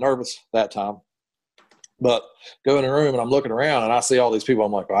wasn't nervous that time, but go in the room and I'm looking around and I see all these people.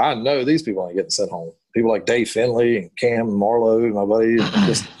 I'm like, well, I know these people ain't getting sent home. People like Dave Finley and Cam and Marlowe, my buddy,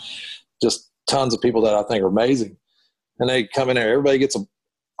 and just tons of people that I think are amazing. And they come in there. Everybody gets an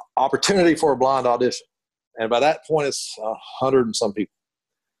opportunity for a blind audition. And by that point, it's 100 and some people,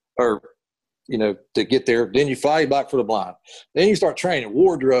 or to get there. Then you fly back for the blind. Then you start training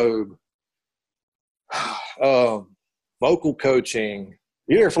wardrobe, vocal coaching.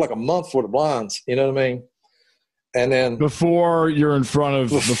 You're there for like a month for the blinds. You know what I mean? And then before you're in front of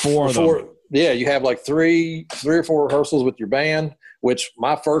before them. Yeah, you have like three or four rehearsals with your band. Which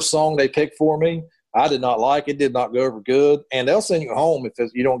my first song they picked for me, I did not like. It did not go over good, and they'll send you home if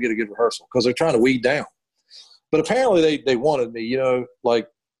you don't get a good rehearsal because they're trying to weed down. But apparently they wanted me. Like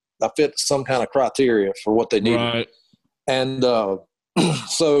I fit some kind of criteria for what they needed. Right. And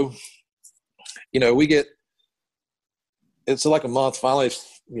so, we get – it's like a month. Finally,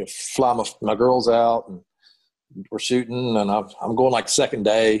 fly my girls out, and we're shooting, and I'm going like second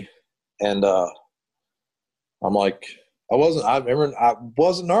day. And I'm like – I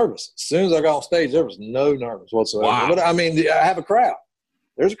wasn't nervous. As soon as I got on stage, there was no nerves whatsoever. Wow. But, I mean, I have a crowd.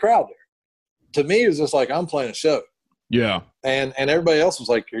 There's a crowd there. To me, it was just like I'm playing a show. Yeah. And everybody else was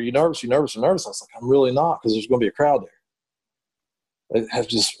like, are you nervous? You nervous? You're nervous? I was like, I'm really not because there's going to be a crowd there. I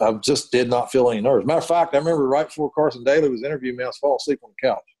just did not feel any nerves. Matter of fact, I remember right before Carson Daly was interviewing me, I was falling asleep on the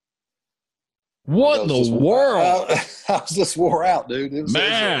couch. What in the world? I was just wore out, dude.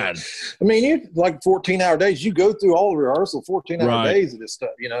 Man. I mean, you like 14-hour days. You go through all the rehearsal, 14-hour days of this stuff.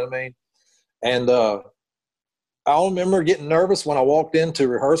 You know what I mean? And I remember getting nervous when I walked in to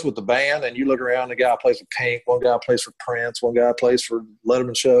rehearse with the band, and you look around, the guy plays for Pink, one guy plays for Prince, one guy plays for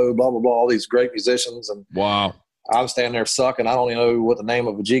Letterman Show, blah, blah, blah, all these great musicians. And wow. I'm standing there sucking. I don't even know what the name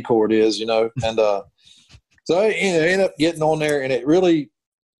of a G chord is, And so I ended up getting on there, and it really –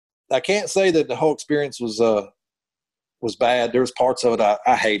 I can't say that the whole experience was bad. There was parts of it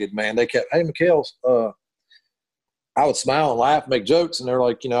I hated, man. They kept, hey, Mikele, I would smile and laugh, make jokes, and they're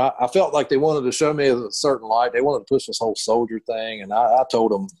like, I felt like they wanted to show me a certain light. They wanted to push this whole soldier thing, and I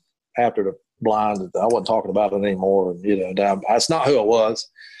told them after the blind that I wasn't talking about it anymore. And that's not who I was.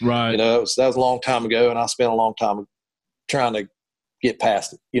 Right. That was a long time ago, and I spent a long time trying to get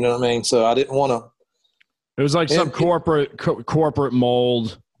past it. You know what I mean? So I didn't want to. It was like some corporate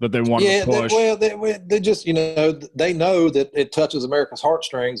mold that they wanted to push. They just, they know that it touches America's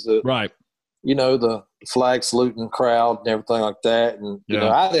heartstrings. Right. The flag saluting crowd and everything like that. And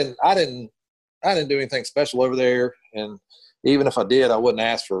I didn't do anything special over there. And even if I did, I wouldn't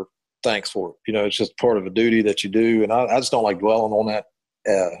ask for thanks for it. It's just part of a duty that you do. And I just don't like dwelling on that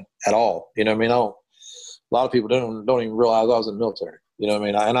at all. I mean, a lot of people don't even realize I was in the military.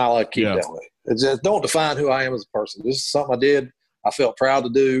 And I like to keep it that way. It's just don't define who I am as a person. This is something I did. I felt proud to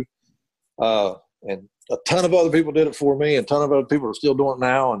do. And a ton of other people did it for me, and a ton of other people are still doing it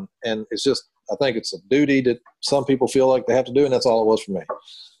now. And it's just, I think it's a duty that some people feel like they have to do, and that's all it was for me.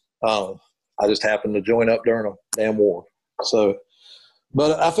 I just happened to join up during a damn war. So,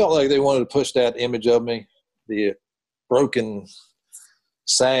 but I felt like they wanted to push that image of me, the broken,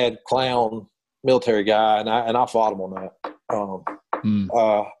 sad clown military guy, and I fought them on that.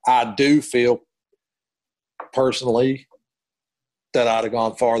 I do feel personally that I'd have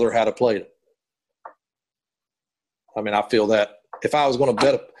gone farther had I played it. I mean, I feel that if I was going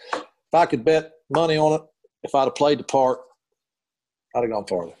to if I could bet money on it, if I'd have played the part, I'd have gone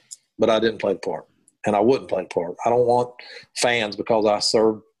farther. But I didn't play the part, and I wouldn't play the part. I don't want fans because I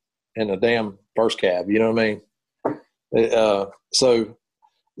served in a damn first cab. You know what I mean? So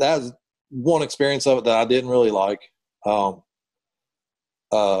that was one experience of it that I didn't really like.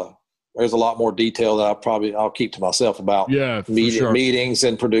 There's a lot more detail that I'll keep to myself about meetings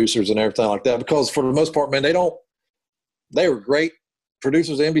and producers and everything like that, because for the most part, man, they were great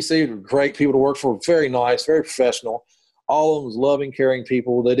producers. NBC were great people to work for, very nice, very professional. All of them was loving, caring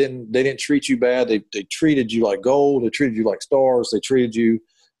people. They didn't treat you bad. They treated you like gold. They treated you like stars. They treated you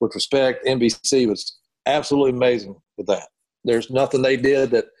with respect. NBC was absolutely amazing with that. There's nothing they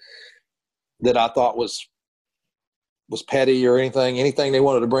did that I thought was petty or anything. Anything they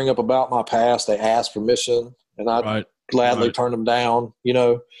wanted to bring up about my past, they asked permission, and I gladly turned them down.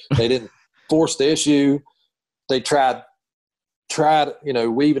 They didn't force the issue. They tried,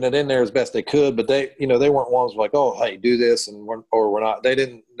 weaving it in there as best they could, but they weren't ones like, oh, hey, do this, and we're not. They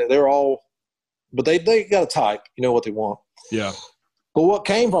didn't. They're all, but they got a type. What they want. Yeah. But what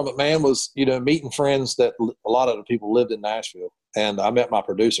came from it, man, was meeting friends that a lot of the people lived in Nashville, and I met my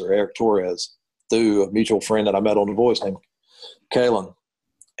producer Eric Torres through a mutual friend that I met on The Voice named Mikele.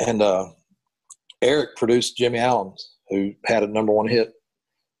 And Eric produced Jimmy Allen, who had a #1 hit.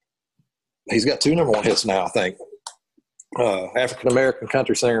 He's got 2 #1 hits now, I think. African-American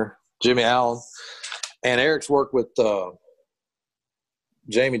country singer Jimmy Allen. And Eric's worked with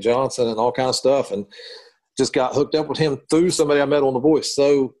Jamie Johnson and all kind of stuff, and just got hooked up with him through somebody I met on The Voice.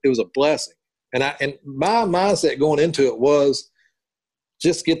 So it was a blessing. And my mindset going into it was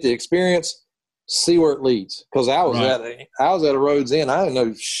just get the experience, see where it leads. Because I was at a road's end. I didn't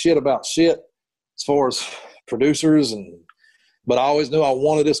know shit about shit as far as producers, but I always knew I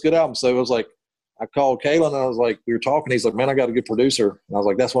wanted this good album. So it was like, I called Kalen and I was like, we were talking. He's like, man, I got a good producer. And I was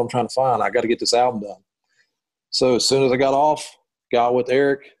like, that's what I'm trying to find. I got to get this album done. So as soon as I got with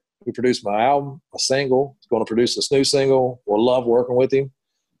Eric, we produced my album, a single. He's going to produce this new single. We'll love working with him.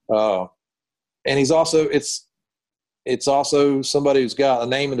 And he's also, it's also somebody who's got a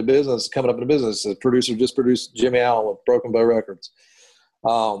name in the business, coming up in the business. A producer just produced Jimmy Allen with Broken Bow Records,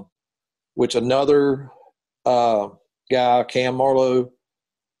 which another guy, Cam Marlowe,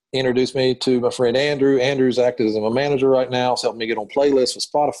 introduced me to my friend Andrew. Andrew's acting as my manager right now. He's helping me get on playlists with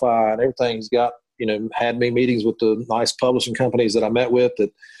Spotify and everything. He's got, had me meetings with the nice publishing companies that I met with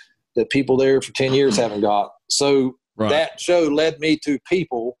that people there for 10 years haven't got. So that show led me to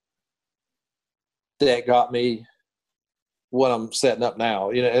people that got me what I'm setting up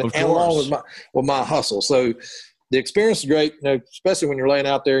now, and along with my hustle. So the experience is great, especially when you're laying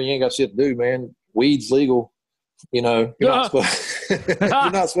out there and you ain't got shit to do, man. Weed's legal. You're not supposed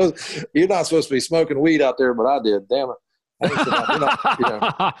you're not supposed to be smoking weed out there, but I did. Damn it.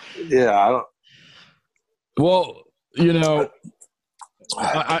 Yeah. I don't. Well,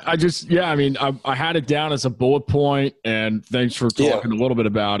 I just, I had it down as a bullet point, and thanks for talking a little bit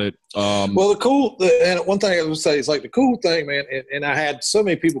about it. Well, and one thing I would say is like the cool thing, man, and I had so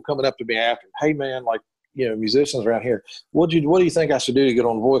many people coming up to me after, hey man, like, musicians around here, what do you think I should do to get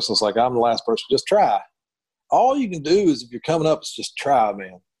on The Voice? It's like, I'm the last person. Just try. All you can do is, if you're coming up, is just try,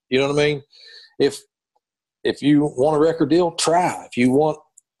 man. You know what I mean? If you want a record deal, try. If you want,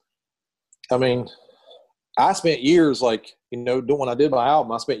 I spent years when I did my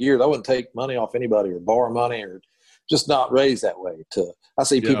album, I spent years, I wouldn't take money off anybody or borrow money or just not raised that way. I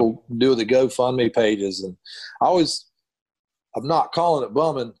see people do the GoFundMe pages, and I'm not calling it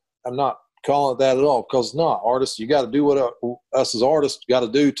bumming. I'm not calling it that at all, because it's not. Artists, you got to do what us as artists got to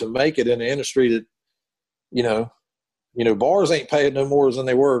do to make it in the industry Bars ain't paying no more than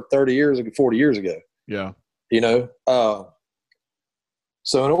they were 30 years ago, 40 years ago. Yeah.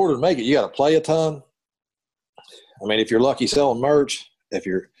 So in order to make it, you got to play a ton. I mean, if you're lucky selling merch, if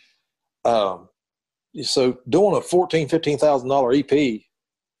you're, so doing a $14,000-$15,000 EP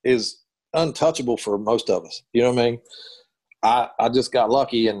is untouchable for most of us. You know what I mean? I just got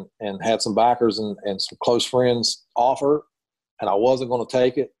lucky and had some backers and some close friends offer, and I wasn't going to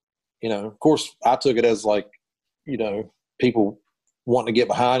take it. Of course, I took it as like, people wanting to get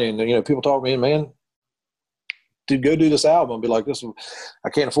behind you. And, people talk to me, man, dude, go do this album. I'd be like, I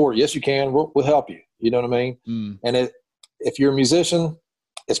can't afford it. Yes, you can. We'll help you. You know what I mean? Mm. And if you're a musician,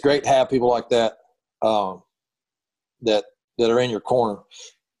 it's great to have people like that, that are in your corner.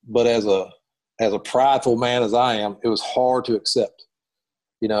 But as a prideful man as I am, it was hard to accept,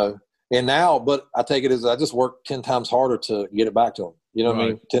 and now, but I take it as I just worked 10 times harder to get it back to them. You know what I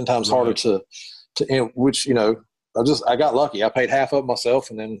mean? 10 times harder to which, I got lucky. I paid half of it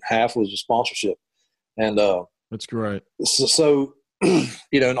myself, and then half was a sponsorship. And, that's great. So,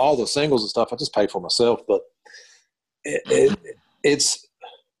 and all the singles and stuff, I just paid for myself, but it's,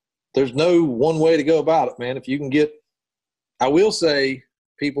 there's no one way to go about it, man. If you can get, I will say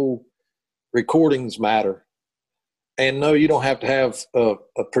people, recordings matter. And no, you don't have to have a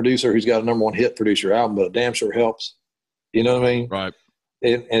producer who's got a number one hit produce your album, but it damn sure helps. You know what I mean? Right.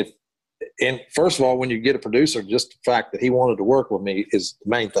 And first of all, when you get a producer, just the fact that he wanted to work with me is the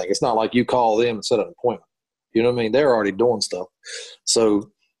main thing. It's not like you call them and set an appointment. You know what I mean? They're already doing stuff.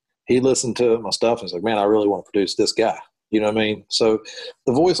 So he listened to my stuff and was like, man, I really want to produce this guy. You know what I mean? So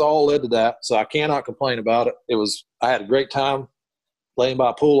the voice all led to that. So I cannot complain about it. I had a great time laying by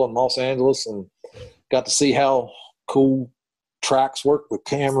a pool in Los Angeles and got to see how cool tracks work with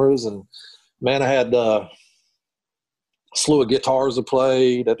cameras. And man, I had a slew of guitars to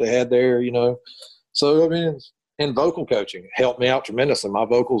play that they had there, So, I mean, and vocal coaching helped me out tremendously. My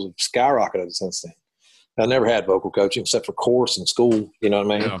vocals have skyrocketed since then. I never had vocal coaching except for course in school. You know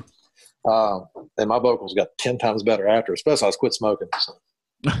what I mean? Yeah. And my vocals got 10 times better after, especially I quit smoking. So.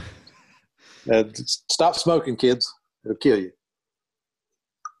 Stop smoking, kids. It'll kill you.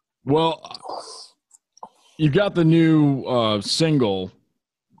 Well, you got the new single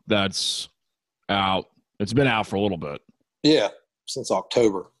that's out. It's been out for a little bit. Yeah, since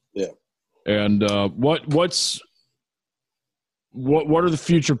October. Yeah. And what are the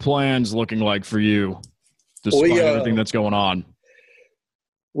future plans looking like for you, despite everything that's going on?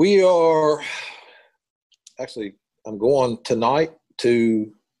 We are actually. I'm going tonight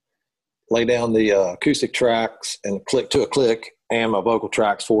to lay down the acoustic tracks and click and my vocal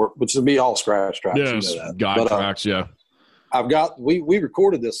tracks for it, which will be all scratch tracks. Yes, guide tracks. Yeah. I've got. We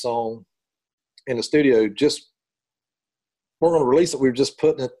recorded this song in the studio. We're going to release it. We were just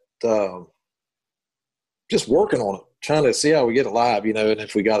putting it, just working on it, trying to see how we get it live, and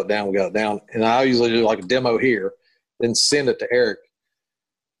if we got it down, we got it down. And I usually do like a demo here, then send it to Eric.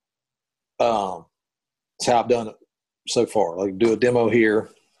 That's how I've done it so far. Like do a demo here.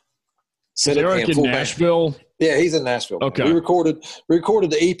 Send it Eric in Nashville? Band. Yeah, he's in Nashville. Okay. We recorded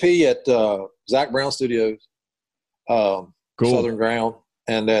the EP at Zach Brown Studios, cool. Southern Ground,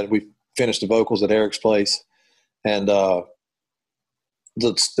 and then we finished the vocals at Eric's place. And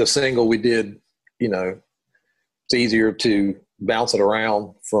the single we did, it's easier to bounce it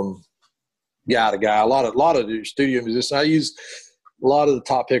around from guy to guy. A lot of the studio musicians, I use a lot of the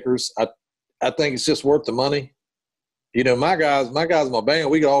top pickers. I think it's just worth the money. My guys in my band,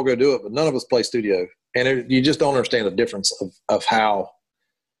 we could all go do it, but none of us play studio. And you just don't understand the difference of how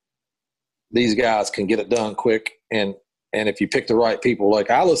these guys can get it done quick. And if you pick the right people, like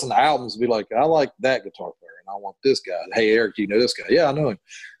I listen to albums and be like, I like that guitar player and I want this guy. Hey, Eric, you know this guy? Yeah, I know him.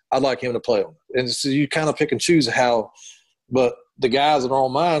 I'd like him to play on it. And so you kind of pick and choose but the guys that are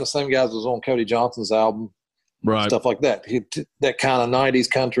on mine, the same guys that was on Cody Johnson's album, right? Stuff like that. That kind of 90s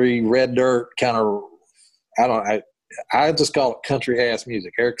country, red dirt kind of, I just call it country ass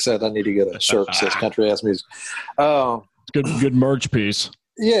music. Eric said I need to get a shirt that says country ass music. Good merch piece.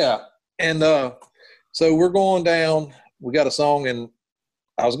 Yeah. And so we're going down. We got a song, and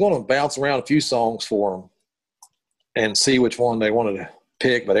I was going to bounce around a few songs for them and see which one they wanted to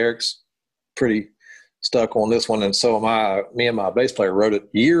pick, but Eric's pretty stuck on this one, and so am I. Me and my bass player wrote it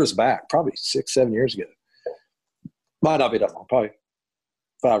years back, probably 6-7 years ago. Might not be that long, probably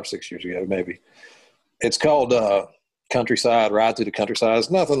 5 or 6 years ago, maybe. It's called Countryside, Ride Through the Countryside.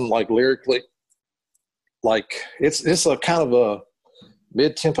 It's nothing like lyrically. Like it's a kind of a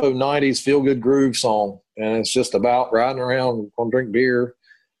mid-tempo 90s feel-good groove song, and it's just about riding around, going to drink beer.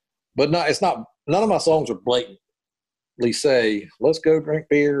 But it's not. None of my songs are blatantly say, "Let's go drink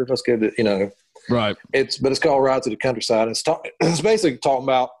beer. Let's go to," Right. It's called Ride to the Countryside. It's basically talking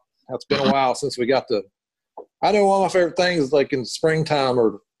about how it's been a while since we got to. I know one of my favorite things is like in springtime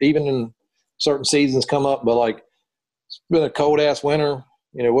or even in certain seasons come up, but like it's been a cold ass winter,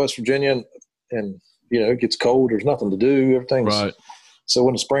 West Virginia, and it gets cold. There's nothing to do. Everything's right. So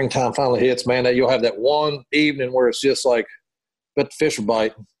when the springtime finally hits, man, that you'll have that one evening where it's just like, bet the fish are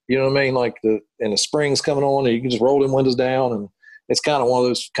biting. You know what I mean? Like the spring's coming on, and you can just roll them windows down, and it's kind of one of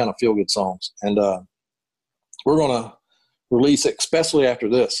those kind of feel good songs. And we're gonna release it, especially after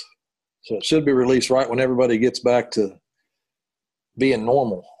this. So it should be released right when everybody gets back to being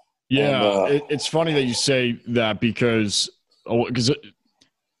normal. Yeah, it's funny that you say that because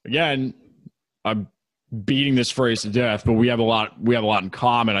again, I'm beating this phrase to death, but we have a lot in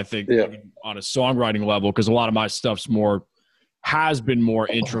common. I think on a songwriting level, because a lot of my stuff's has been more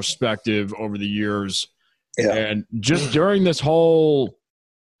introspective over the years, and just during this whole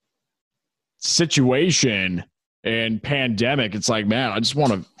situation and pandemic, it's like, man, I just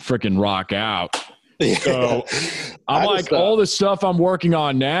want to freaking rock out. So I'm like, all the stuff I'm working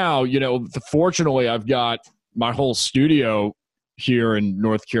on now, fortunately I've got my whole studio here in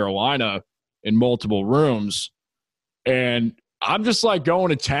North Carolina in multiple rooms, and I'm just like going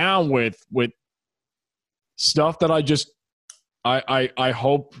to town with stuff that I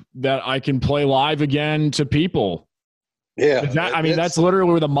hope that I can play live again to people. Yeah. That's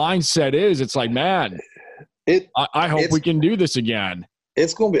literally where the mindset is. It's like, man, I hope we can do this again.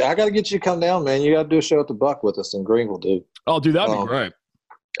 It's going to be – I got to get you to come down, man. You got to do a show at the Buck with us in Greenville, dude. Oh, dude, that'd be great.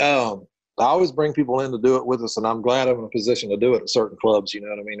 I always bring people in to do it with us, and I'm glad I'm in a position to do it at certain clubs, you know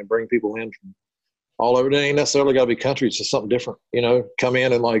what I mean, and bring people in from all over. It ain't necessarily got to be country. It's just something different, come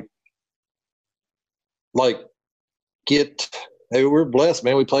in and get – hey, we're blessed,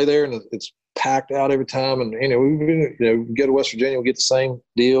 man. We play there, and it's packed out every time. And, we go to West Virginia, we get the same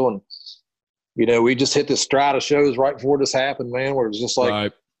deal. And, we just hit this stride of shows right before this happened, man, where it was just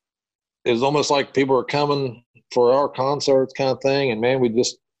like it was almost like people were coming for our concerts kind of thing. And, man, we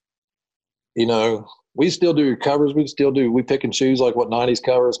just we still do covers. We pick and choose like what 90s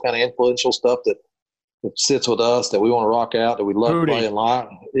covers, kind of influential stuff that sits with us, that we want to rock out, that we love playing live.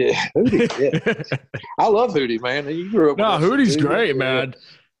 Yeah, Hootie, yeah. I love Hootie, man. You grew up with Hootie's great, man.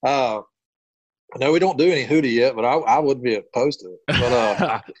 No, we don't do any Hootie yet, but I wouldn't be opposed to it. But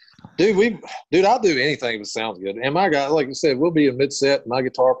I'll do anything if it sounds good. And my guy, like you said, we'll be in mid-set. My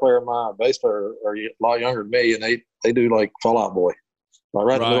guitar player and my bass player are a lot younger than me, and they do like Fall Out Boy,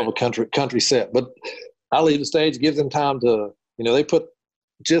 right in the middle of a country set. But I leave the stage, give them time to, they put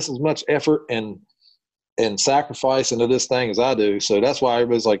just as much effort and sacrifice into this thing as I do. So that's why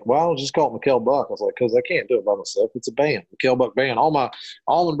everybody's like, well, I don't just call it Mikele Buck. I was like, because I can't do it by myself. It's a band, Mikele Buck band, all my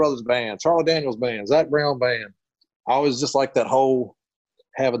Allman Brothers band, Charlie Daniels band, Zach Brown band. I always just like that whole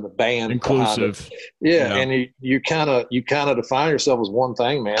having the band inclusive. Yeah. And you kind of define yourself as one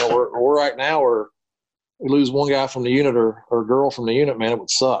thing, man. We're right now, we lose one guy from the unit or a girl from the unit, man, it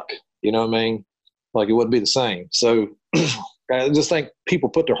would suck. You know what I mean? Like it wouldn't be the same. So I just think people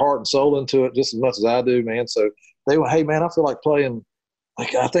put their heart and soul into it just as much as I do, man. So they went, hey, man, I feel like playing.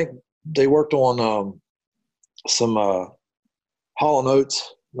 Like I think they worked on some Hall &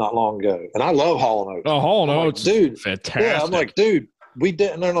 Oates not long ago, and I love Hall & Oates. Oh, Hall & Oates, like, dude, fantastic. Yeah, I'm like, dude, we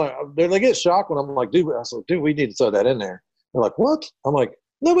did, and they're like, they get shocked when I'm like, dude, I was like, dude, we need to throw that in there. They're like, what? I'm like,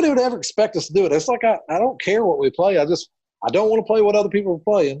 nobody would ever expect us to do it. It's like I don't care what we play. I don't want to play what other people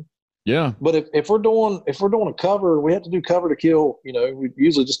are playing. Yeah. But if we're doing a cover, we have to do cover to kill. We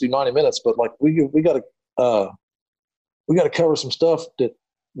usually just do 90 minutes, but like we got to cover some stuff that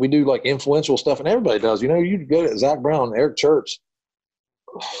we do, like influential stuff, and everybody does. You go to Zach Brown, Eric Church,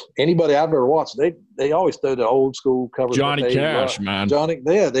 anybody I've ever watched, they always throw the old school covers. Johnny Cash, man. Johnny,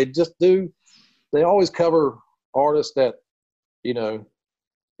 yeah, they just do. They always cover artists that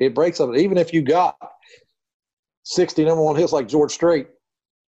it breaks up. Even if you got 60 number one hits like George Strait.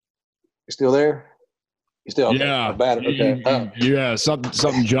 You still there? You still okay? Yeah,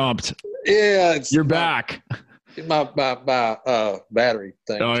 something jumped. Yeah, you're back. My battery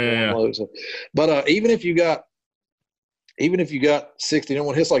thing. Oh yeah. Low, so. But even if you got 60 number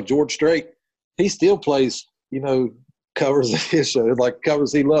one hits like George Strait, he still plays covers of his show, like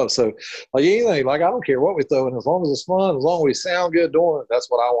covers he loves. So like anything, like I don't care what we throw in, as long as it's fun, as long as we sound good doing it, that's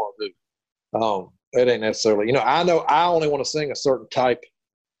what I want to do. It ain't necessarily, I know I only want to sing a certain type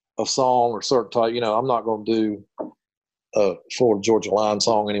of song or certain type, I'm not going to do a Florida Georgia Line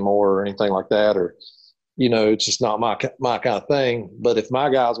song anymore or anything like that, or it's just not my kind of thing. But if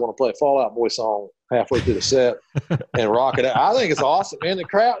my guys want to play a Fall Out Boy song, halfway through the set and rock it out. I think it's awesome, man. The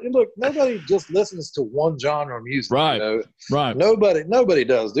crowd, look, nobody just listens to one genre of music. Right. You know? Right. Nobody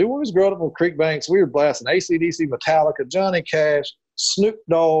does, dude. When we was growing up on Creek Banks, we were blasting AC/DC, Metallica, Johnny Cash, Snoop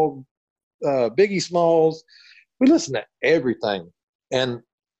Dogg, Biggie Smalls. We listen to everything. And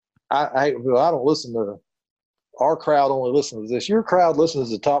I don't listen to our crowd only listens to this. Your crowd listens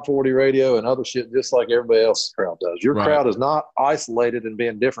to top 40 radio and other shit just like everybody else's crowd does. Your crowd is not isolated and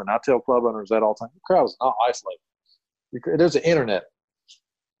being different. I tell club owners that all the time. Your crowd is not isolated. There's an internet.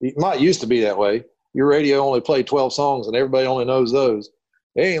 It might used to be that way. Your radio only played 12 songs and everybody only knows those.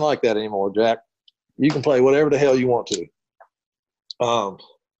 It ain't like that anymore, Jack. You can play whatever the hell you want to.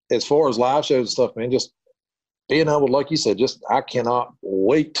 As far as live shows and stuff, man, just being able, like you said, I cannot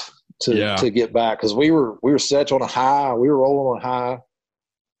wait to get back, because we were such on a high. We were rolling on a high.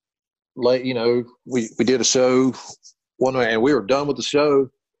 Late, we did a show one way and we were done with the show,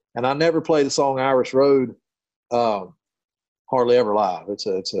 and I never played the song Irish Road hardly ever live. It's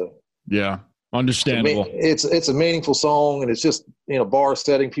a understandable. It's a meaningful song, and it's just bar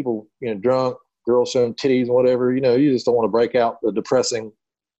setting, people drunk, girls showing titties and whatever. You just don't want to break out the depressing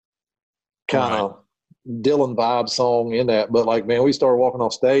kind of Dylan vibe song in that. But like, man, we started walking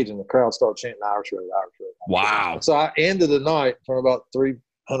off stage and the crowd started chanting Irish Road, Irish Road. Wow. So I ended the night from about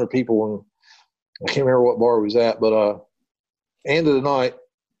 300 people, and I can't remember what bar we was at, but ended the night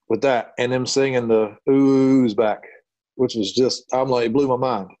with that and them singing the Ooh's Back, which was just, it blew my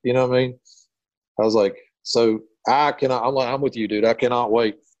mind. You know what I mean? I was like, so I'm with you, dude. I cannot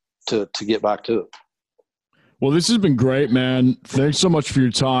wait to get back to it. Well, this has been great, man. Thanks so much for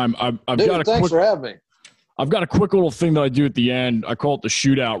your time. Thanks for having me. I've got a quick little thing that I do at the end. I call it the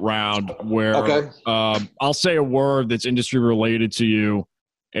shootout round, where I'll say a word that's industry related to you,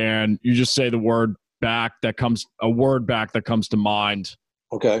 and you just say the word back that comes to mind.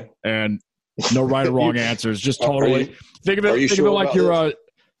 Okay. And no right or wrong answers. Just totally think of it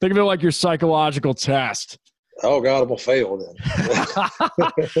like your psychological test. Oh God, I'm gonna fail then.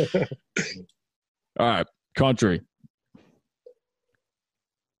 All right, country.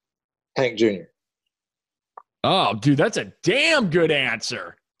 Hank Jr. Oh, dude, that's a damn good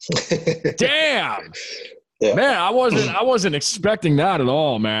answer. Damn. Yeah. Man, I wasn't expecting that at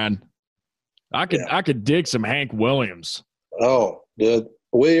all, man. I could dig some Hank Williams. Oh, dude.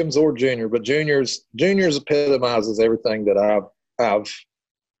 Williams or Junior, but Junior's epitomizes everything that I've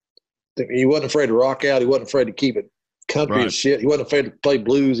he wasn't afraid to rock out, he wasn't afraid to keep it country as shit. He wasn't afraid to play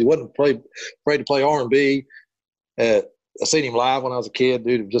blues, he wasn't afraid to play R&B. I seen him live when I was a kid,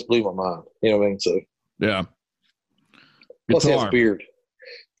 dude. It just blew my mind. You know what I mean? So yeah. Plus he has a beard.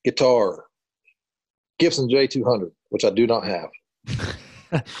 Guitar. Gibson J200, which I do not have.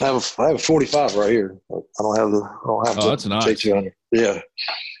 I have a 45 right here. I don't have the that's nice. J200. Yeah.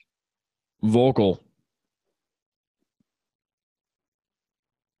 Vocal.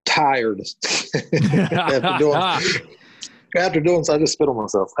 Tired. After doing so, I just spit on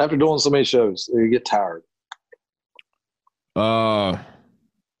myself. After doing so many shows, you get tired.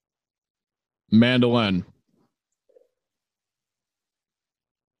 Mandolin.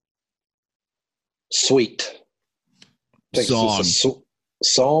 Sweet. Song.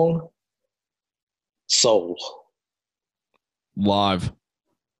 Song. Soul. Live.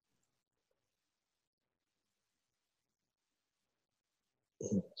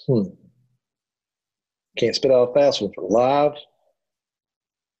 Can't spit out a fast one for live.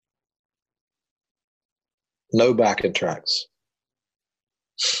 No backing tracks.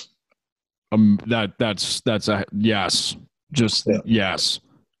 That's a yes. Just yes.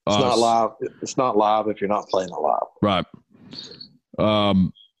 It's not live. It's not live if you're not playing it live. Right.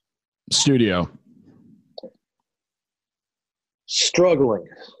 Studio. Struggling.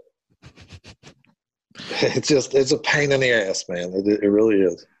 It's a pain in the ass, man. It really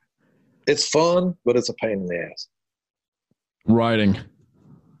is. It's fun, but it's a pain in the ass. Writing.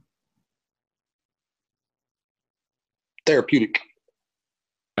 Therapeutic.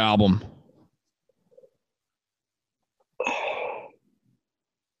 Album.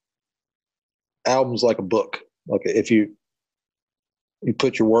 Album's like a book. Like if you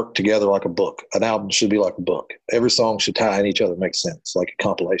put your work together like a book, an album should be like a book. Every song should tie in each other, make sense, like a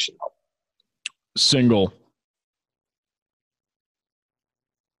compilation album. Single.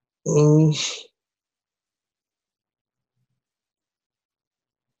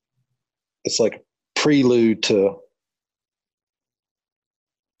 It's like a prelude to.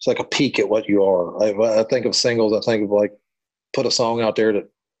 It's like a peek at what you are. I think of singles. I think of like put a song out there that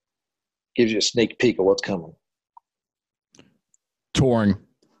gives you a sneak peek of what's coming. Touring.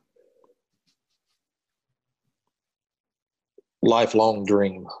 Lifelong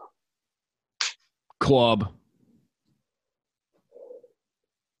dream. club?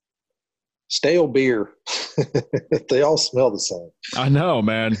 Stale beer. They all smell the same. I know,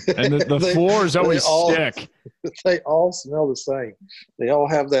 man. And the floors always stick. They all smell the same. They all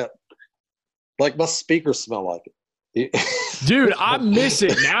have that, like my speakers smell like it. Dude, I miss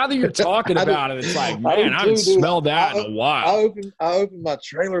it. Now that you're talking about it, it's like, man, I haven't smelled that in a while. I opened my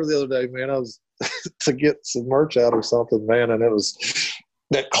trailer the other day, man. I was to get some merch out or something, man, and it was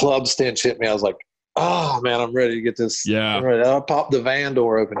that club stench hit me. I was like, oh, man, I'm ready to get this. Yeah. I popped the van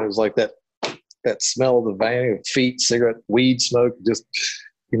door open. It was like that smell of the van, feet, cigarette, weed smoke,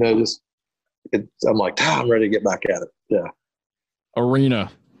 I'm like, I'm ready to get back at it. Yeah.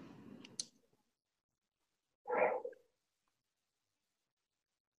 Arena.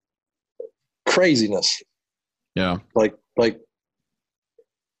 Craziness. Yeah. Like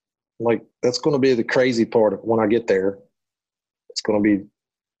that's going to be the crazy part of when I get there. It's going to be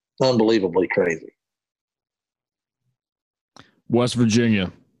unbelievably crazy. West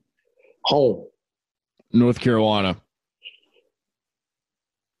Virginia. Home. North Carolina.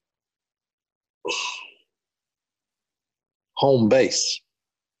 Home base.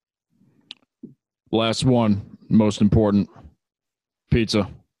 Last one, most important. Pizza.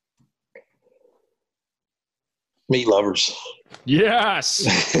 Meat lovers. Yes.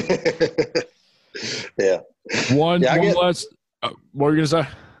 Yeah. One last. What were you gonna say?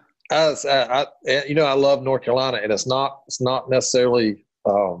 I love North Carolina, and it's not necessarily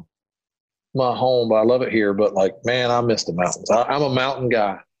my home, but I love it here. But like, man, I miss the mountains. I'm a mountain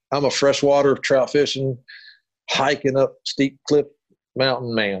guy. I'm a freshwater trout fishing, hiking up steep cliff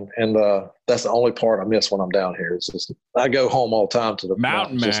mountain man, and that's the only part I miss when I'm down here. It's just I go home all the time to the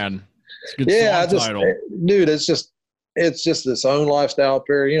mountain man. It's a good song title. Dude, it's just its own lifestyle up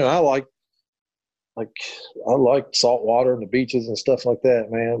there. I like salt water and the beaches and stuff like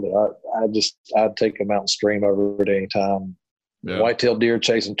that, man. But I'd take a mountain stream over it any time. Yeah. Whitetail deer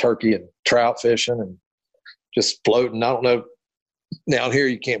chasing turkey and trout fishing and just floating. I don't know. Down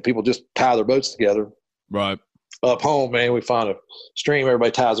here, people just tie their boats together. Right. Up home, man, we find a stream. Everybody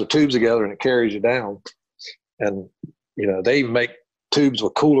ties their tubes together and it carries you down. And, they even make tubes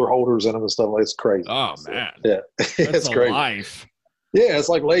with cooler holders in them and stuff. It's crazy. Oh, man. Yeah. That's crazy. Life. Yeah, it's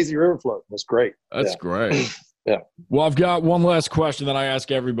like lazy river floating. It's great. That's great. Yeah. Well, I've got one last question that I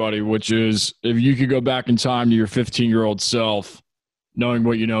ask everybody, which is if you could go back in time to your 15-year-old self, knowing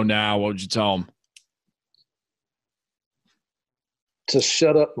what you know now, what would you tell him? To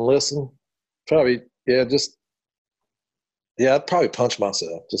shut up and listen. Probably, I'd probably punch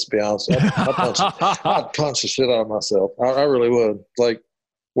myself, just to be honest. I'd punch the shit out of myself. I really would. Like,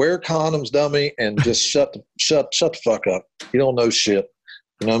 wear condoms, dummy, and just shut the fuck up. You don't know shit.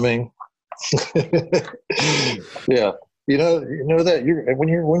 You know what I mean? Yeah. You know that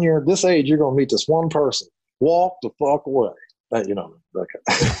when you're this age, you're gonna meet this one person. Walk the fuck away. Okay.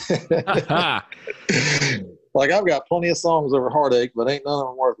 Like, I've got plenty of songs over heartache, but ain't none of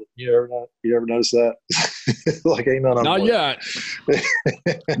them worth it. You ever notice that? Like, ain't none of them. Not yet.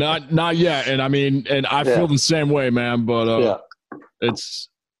 not yet. And I mean, and I feel the same way, man. But it's.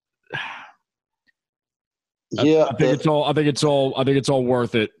 Yeah, I think it's all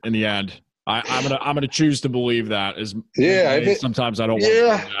worth it in the end. I'm gonna choose to believe that. Sometimes I don't want to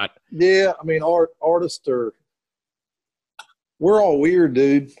believe that. Yeah, I mean, artists are. We're all weird,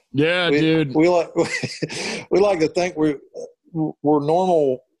 dude. Yeah, dude. We like to think we're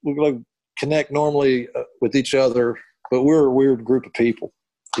normal. We like connect normally with each other, but we're a weird group of people.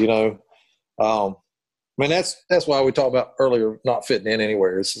 I mean, that's why we talked about earlier not fitting in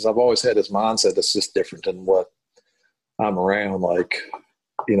anywhere. I've always had this mindset that's just different than what I'm around. Like,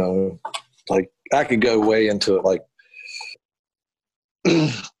 like I could go way into it, like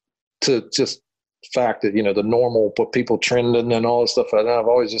to just fact that the normal, what people trending and all this stuff. And I've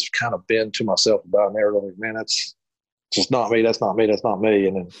always just kind of been to myself about it. Like, man, that's just not me. That's not me. That's not me.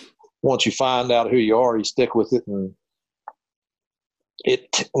 And then once you find out who you are, you stick with it. And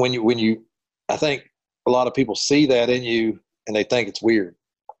when you, I think a lot of people see that in you and they think it's weird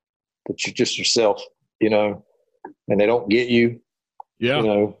that you're just yourself, and they don't get you. Yeah.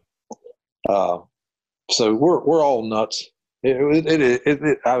 So we're all nuts. We were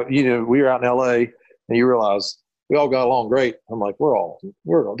out in LA and you realize we all got along great. I'm like,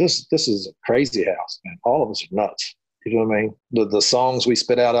 this is a crazy house, man. All of us are nuts. You know what I mean? The songs we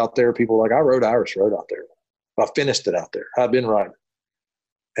spit out there, people are like, I wrote Irish Road out there. I finished it out there. I've been writing.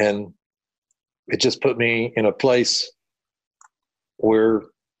 And it just put me in a place where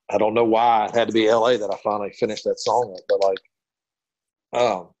I don't know why it had to be LA that I finally finished that song. But like,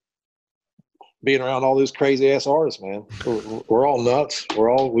 being around all these crazy ass artists, man. We're all nuts.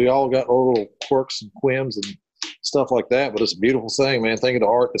 We all got our little quirks and quims and stuff like that. But it's a beautiful thing, man. Think of the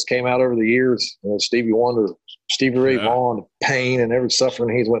art that's came out over the years. Stevie Wonder, Stevie Ray Vaughan, pain and every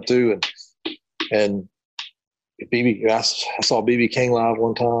suffering he's went through, and I saw BB King live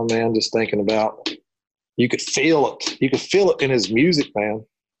one time, man. Just thinking about, you could feel it. You could feel it in his music, man.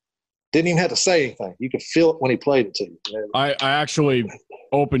 Didn't even have to say anything. You could feel it when he played it to you. I actually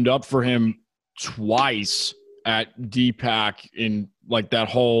opened up for him twice at DPAC in like that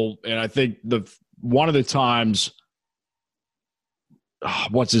whole, and I think one of the times,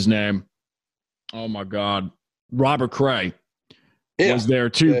 what's his name? Oh my God, Robert Cray was there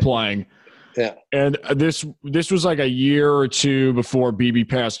too, playing. Yeah, and this was like a year or two before BB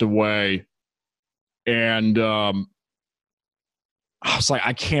passed away, and I was like,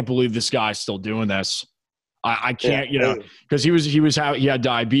 I can't believe this guy's still doing this. I can't, because he had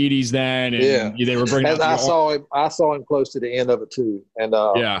diabetes then, and they were bringing. I saw him close to the end of it too, and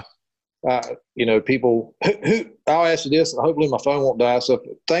people who I'll ask you this, and hopefully my phone won't die. So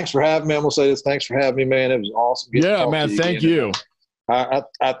thanks for having me. I'm gonna say this. Thanks for having me, man. It was awesome. Man. Thank you. I'm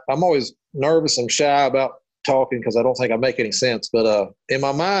always nervous and shy about talking because I don't think I make any sense, but in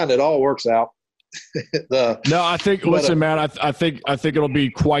my mind, it all works out. No, I think. Listen, man. I think it'll be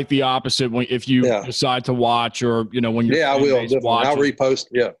quite the opposite if you decide to watch, or when you're. Yeah, I will. Definitely. I'll repost.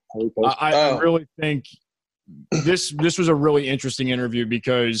 Yeah, I'll repost. I really think this was a really interesting interview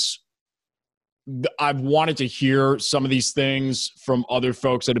because I've wanted to hear some of these things from other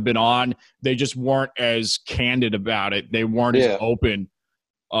folks that have been on. They just weren't as candid about it. They weren't as open.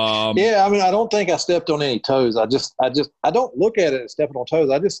 I mean, I don't think I stepped on any toes. I don't look at it as stepping on toes.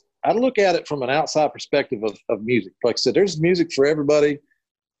 I look at it from an outside perspective of music. Like I said, there's music for everybody.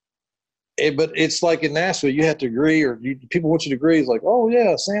 But it's like in Nashville, you have to agree, or people want you to agree. It's like, oh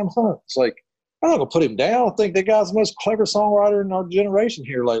yeah, Sam Hunt. It's like, I'm not gonna put him down. I think that guy's the most clever songwriter in our generation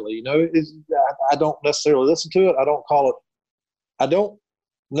here lately. I don't necessarily listen to it. I don't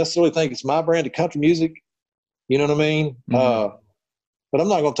necessarily think it's my brand of country music. You know what I mean? Mm-hmm. But I'm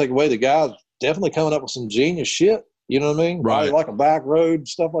not going to take away the guy's definitely coming up with some genius shit. You know what I mean? Right. Like a back road,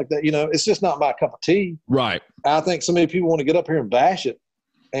 stuff like that. It's just not my cup of tea. Right. I think so many people want to get up here and bash it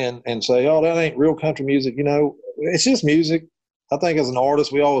and say, oh, that ain't real country music. It's just music. I think as an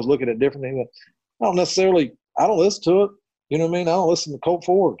artist, we always look at it differently. I don't listen to it. You know what I mean? I don't listen to Colt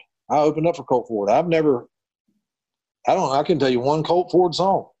Ford. I opened up for Colt Ford. I can tell you one Colt Ford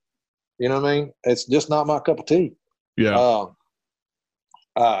song. You know what I mean? It's just not my cup of tea. Yeah.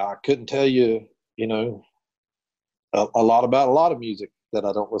 I couldn't tell you, a lot about a lot of music that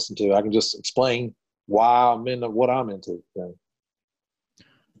I don't listen to. I can just explain why I'm into what I'm into.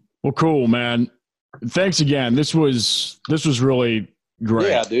 Well, cool, man. Thanks again. This was really great.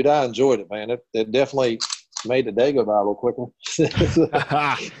 Yeah, dude, I enjoyed it, man. It definitely made the day go by a little quicker.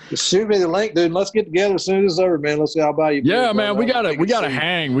 Shoot me the link, dude. Let's get together as soon as it's over, man. Let's see. I'll buy you. Yeah, man. We gotta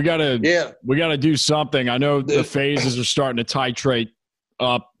hang. We gotta do something. I know the phases are starting to titrate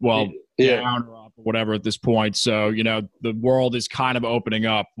up, down or up or whatever at this point. So, the world is kind of opening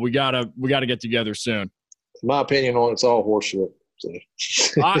up. We gotta get together soon. My opinion on it's all horseshit. So.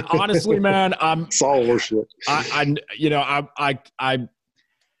 Honestly, man, it's all horseshit.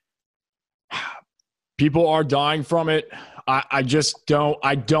 People are dying from it. I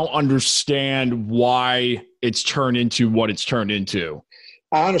don't understand why it's turned into what it's turned into.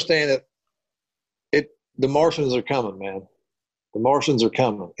 I understand that the Martians are coming, man. The Martians are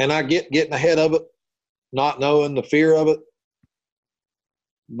coming. And I get getting ahead of it, not knowing the fear of it.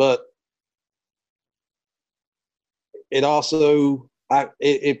 But it also,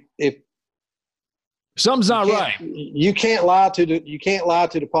 if something's not right. You can't lie to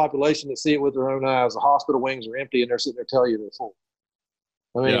the population that see it with their own eyes. The hospital wings are empty and they're sitting there telling you they're full.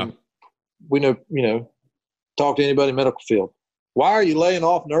 I mean, we know, talk to anybody in the medical field. Why are you laying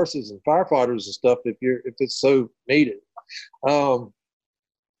off nurses and firefighters and stuff if it's so needed?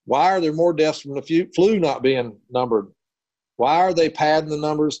 Why are there more deaths from the flu not being numbered? Why are they padding the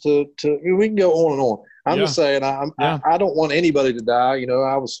numbers to we can go on and on. I'm just saying I don't want anybody to die.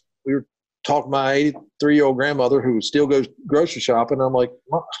 We were talking to my 83-year-old grandmother who still goes grocery shopping. I'm like,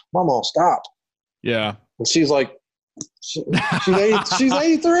 Mama, stop. Yeah. And she's like, she's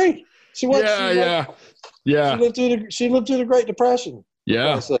 83. She lived through the Great Depression.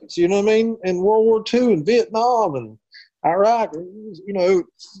 Yeah. You know what I mean? And World War II and Vietnam and Iraq,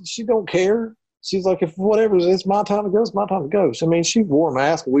 she don't care. She's like, if whatever, it's my time to go, it's my time to go. So, I mean, she wore a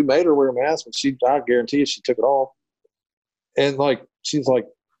mask and we made her wear a mask, but I guarantee you she took it off. And she's like,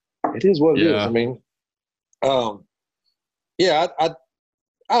 it is what it is. I mean, I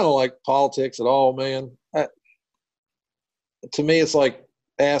I don't like politics at all, man. To me, it's like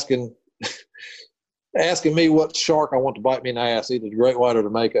asking me what shark I want to bite me in the ass, either the great white or the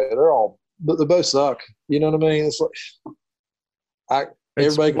Damico. They both suck. You know what I mean? It's like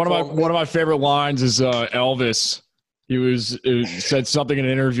everybody. One of my favorite lines is Elvis. He said something in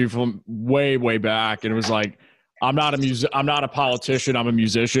an interview from way back, and it was like, I'm not a politician. I'm a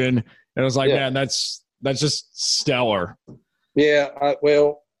musician. And it was like, man, that's just stellar. Yeah.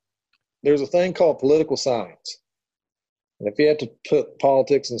 Well, there's a thing called political science. And if you have to put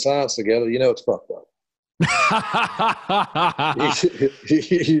politics and science together, it's fucked up.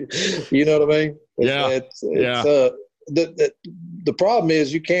 You know what I mean? The problem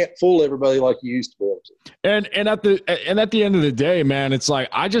is you can't fool everybody like you used to be able to. And at the end of the day, man, it's like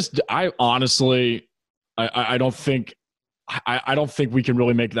I honestly don't think we can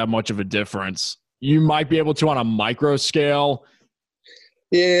really make that much of a difference. You might be able to on a micro scale.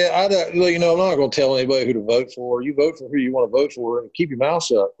 Yeah, I'm not going to tell anybody who to vote for. You vote for who you want to vote for, and keep your mouth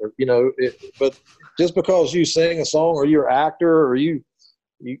shut. But just because you sing a song, or you're an actor, or you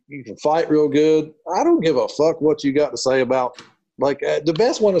can fight real good, I don't give a fuck what you got to say about. Like the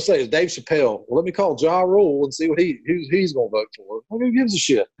best one to say is Dave Chappelle. Well, let me call Ja Rule and see what he's going to vote for. Who gives a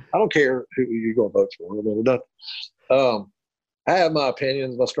shit? I don't care who you're going to vote for. I mean, it doesn't. I have my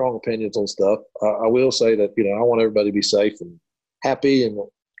opinions, my strong opinions on stuff. I will say that I want everybody to be safe and happy and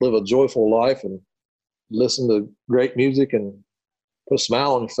live a joyful life and listen to great music and put a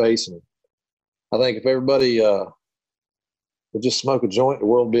smile on your face. And I think if everybody would just smoke a joint, the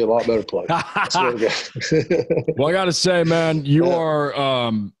world would be a lot better place. Well, I got to say, man, you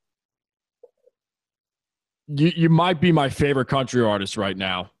are you might be my favorite country artist right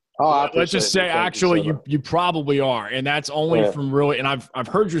now. Oh, let's just say, actually, you probably are, and that's only from really. And I've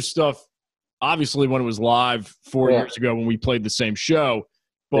heard your stuff, obviously, when it was live 4 years ago when we played the same show,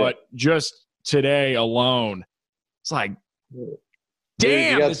 but just today alone, it's like,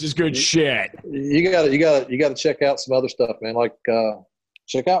 damn, this is good shit. You got to check out some other stuff, man. Like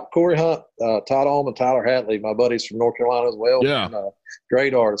check out Corey Hunt, Todd Ohm, and Tyler Hatley, my buddies from North Carolina as well. Yeah, and,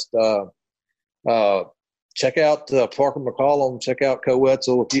 great artists. Check out Parker McCollum. Check out Co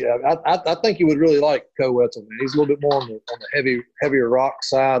Wetzel. I think you would really like Co Wetzel, man. He's a little bit more on the heavier rock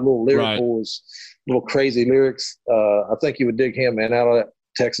side, a little lyrical, a little crazy lyrics. I think you would dig him, man. Out of that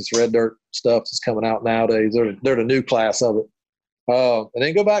Texas Red Dirt stuff that's coming out nowadays, they're the new class of it. And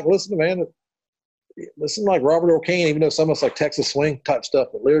then go back and listen to listen like Robert O'Kane, even though some of it's like Texas swing type stuff,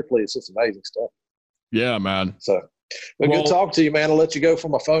 but lyrically it's just amazing stuff. Yeah, man. So. Good talking to you, man. I'll let you go before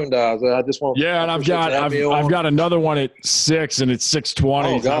my phone dies. I just want. Yeah, and I've got another one at 6, and it's 6:20.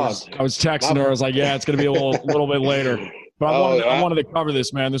 Oh God! I was texting her. I was like, "Yeah, it's going to be a little bit later." But I wanted to cover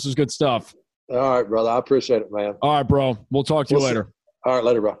this, man. This is good stuff. All right, brother. I appreciate it, man. All right, bro. We'll talk to you later. All right,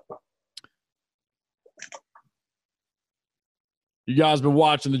 later, bro. You guys been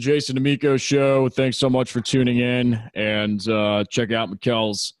watching the Jason Damico show. Thanks so much for tuning in, and check out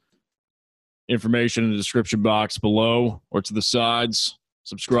Mikele's information in the description box below or to the sides.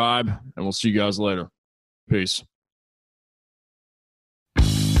 Subscribe, and we'll see you guys later. Peace.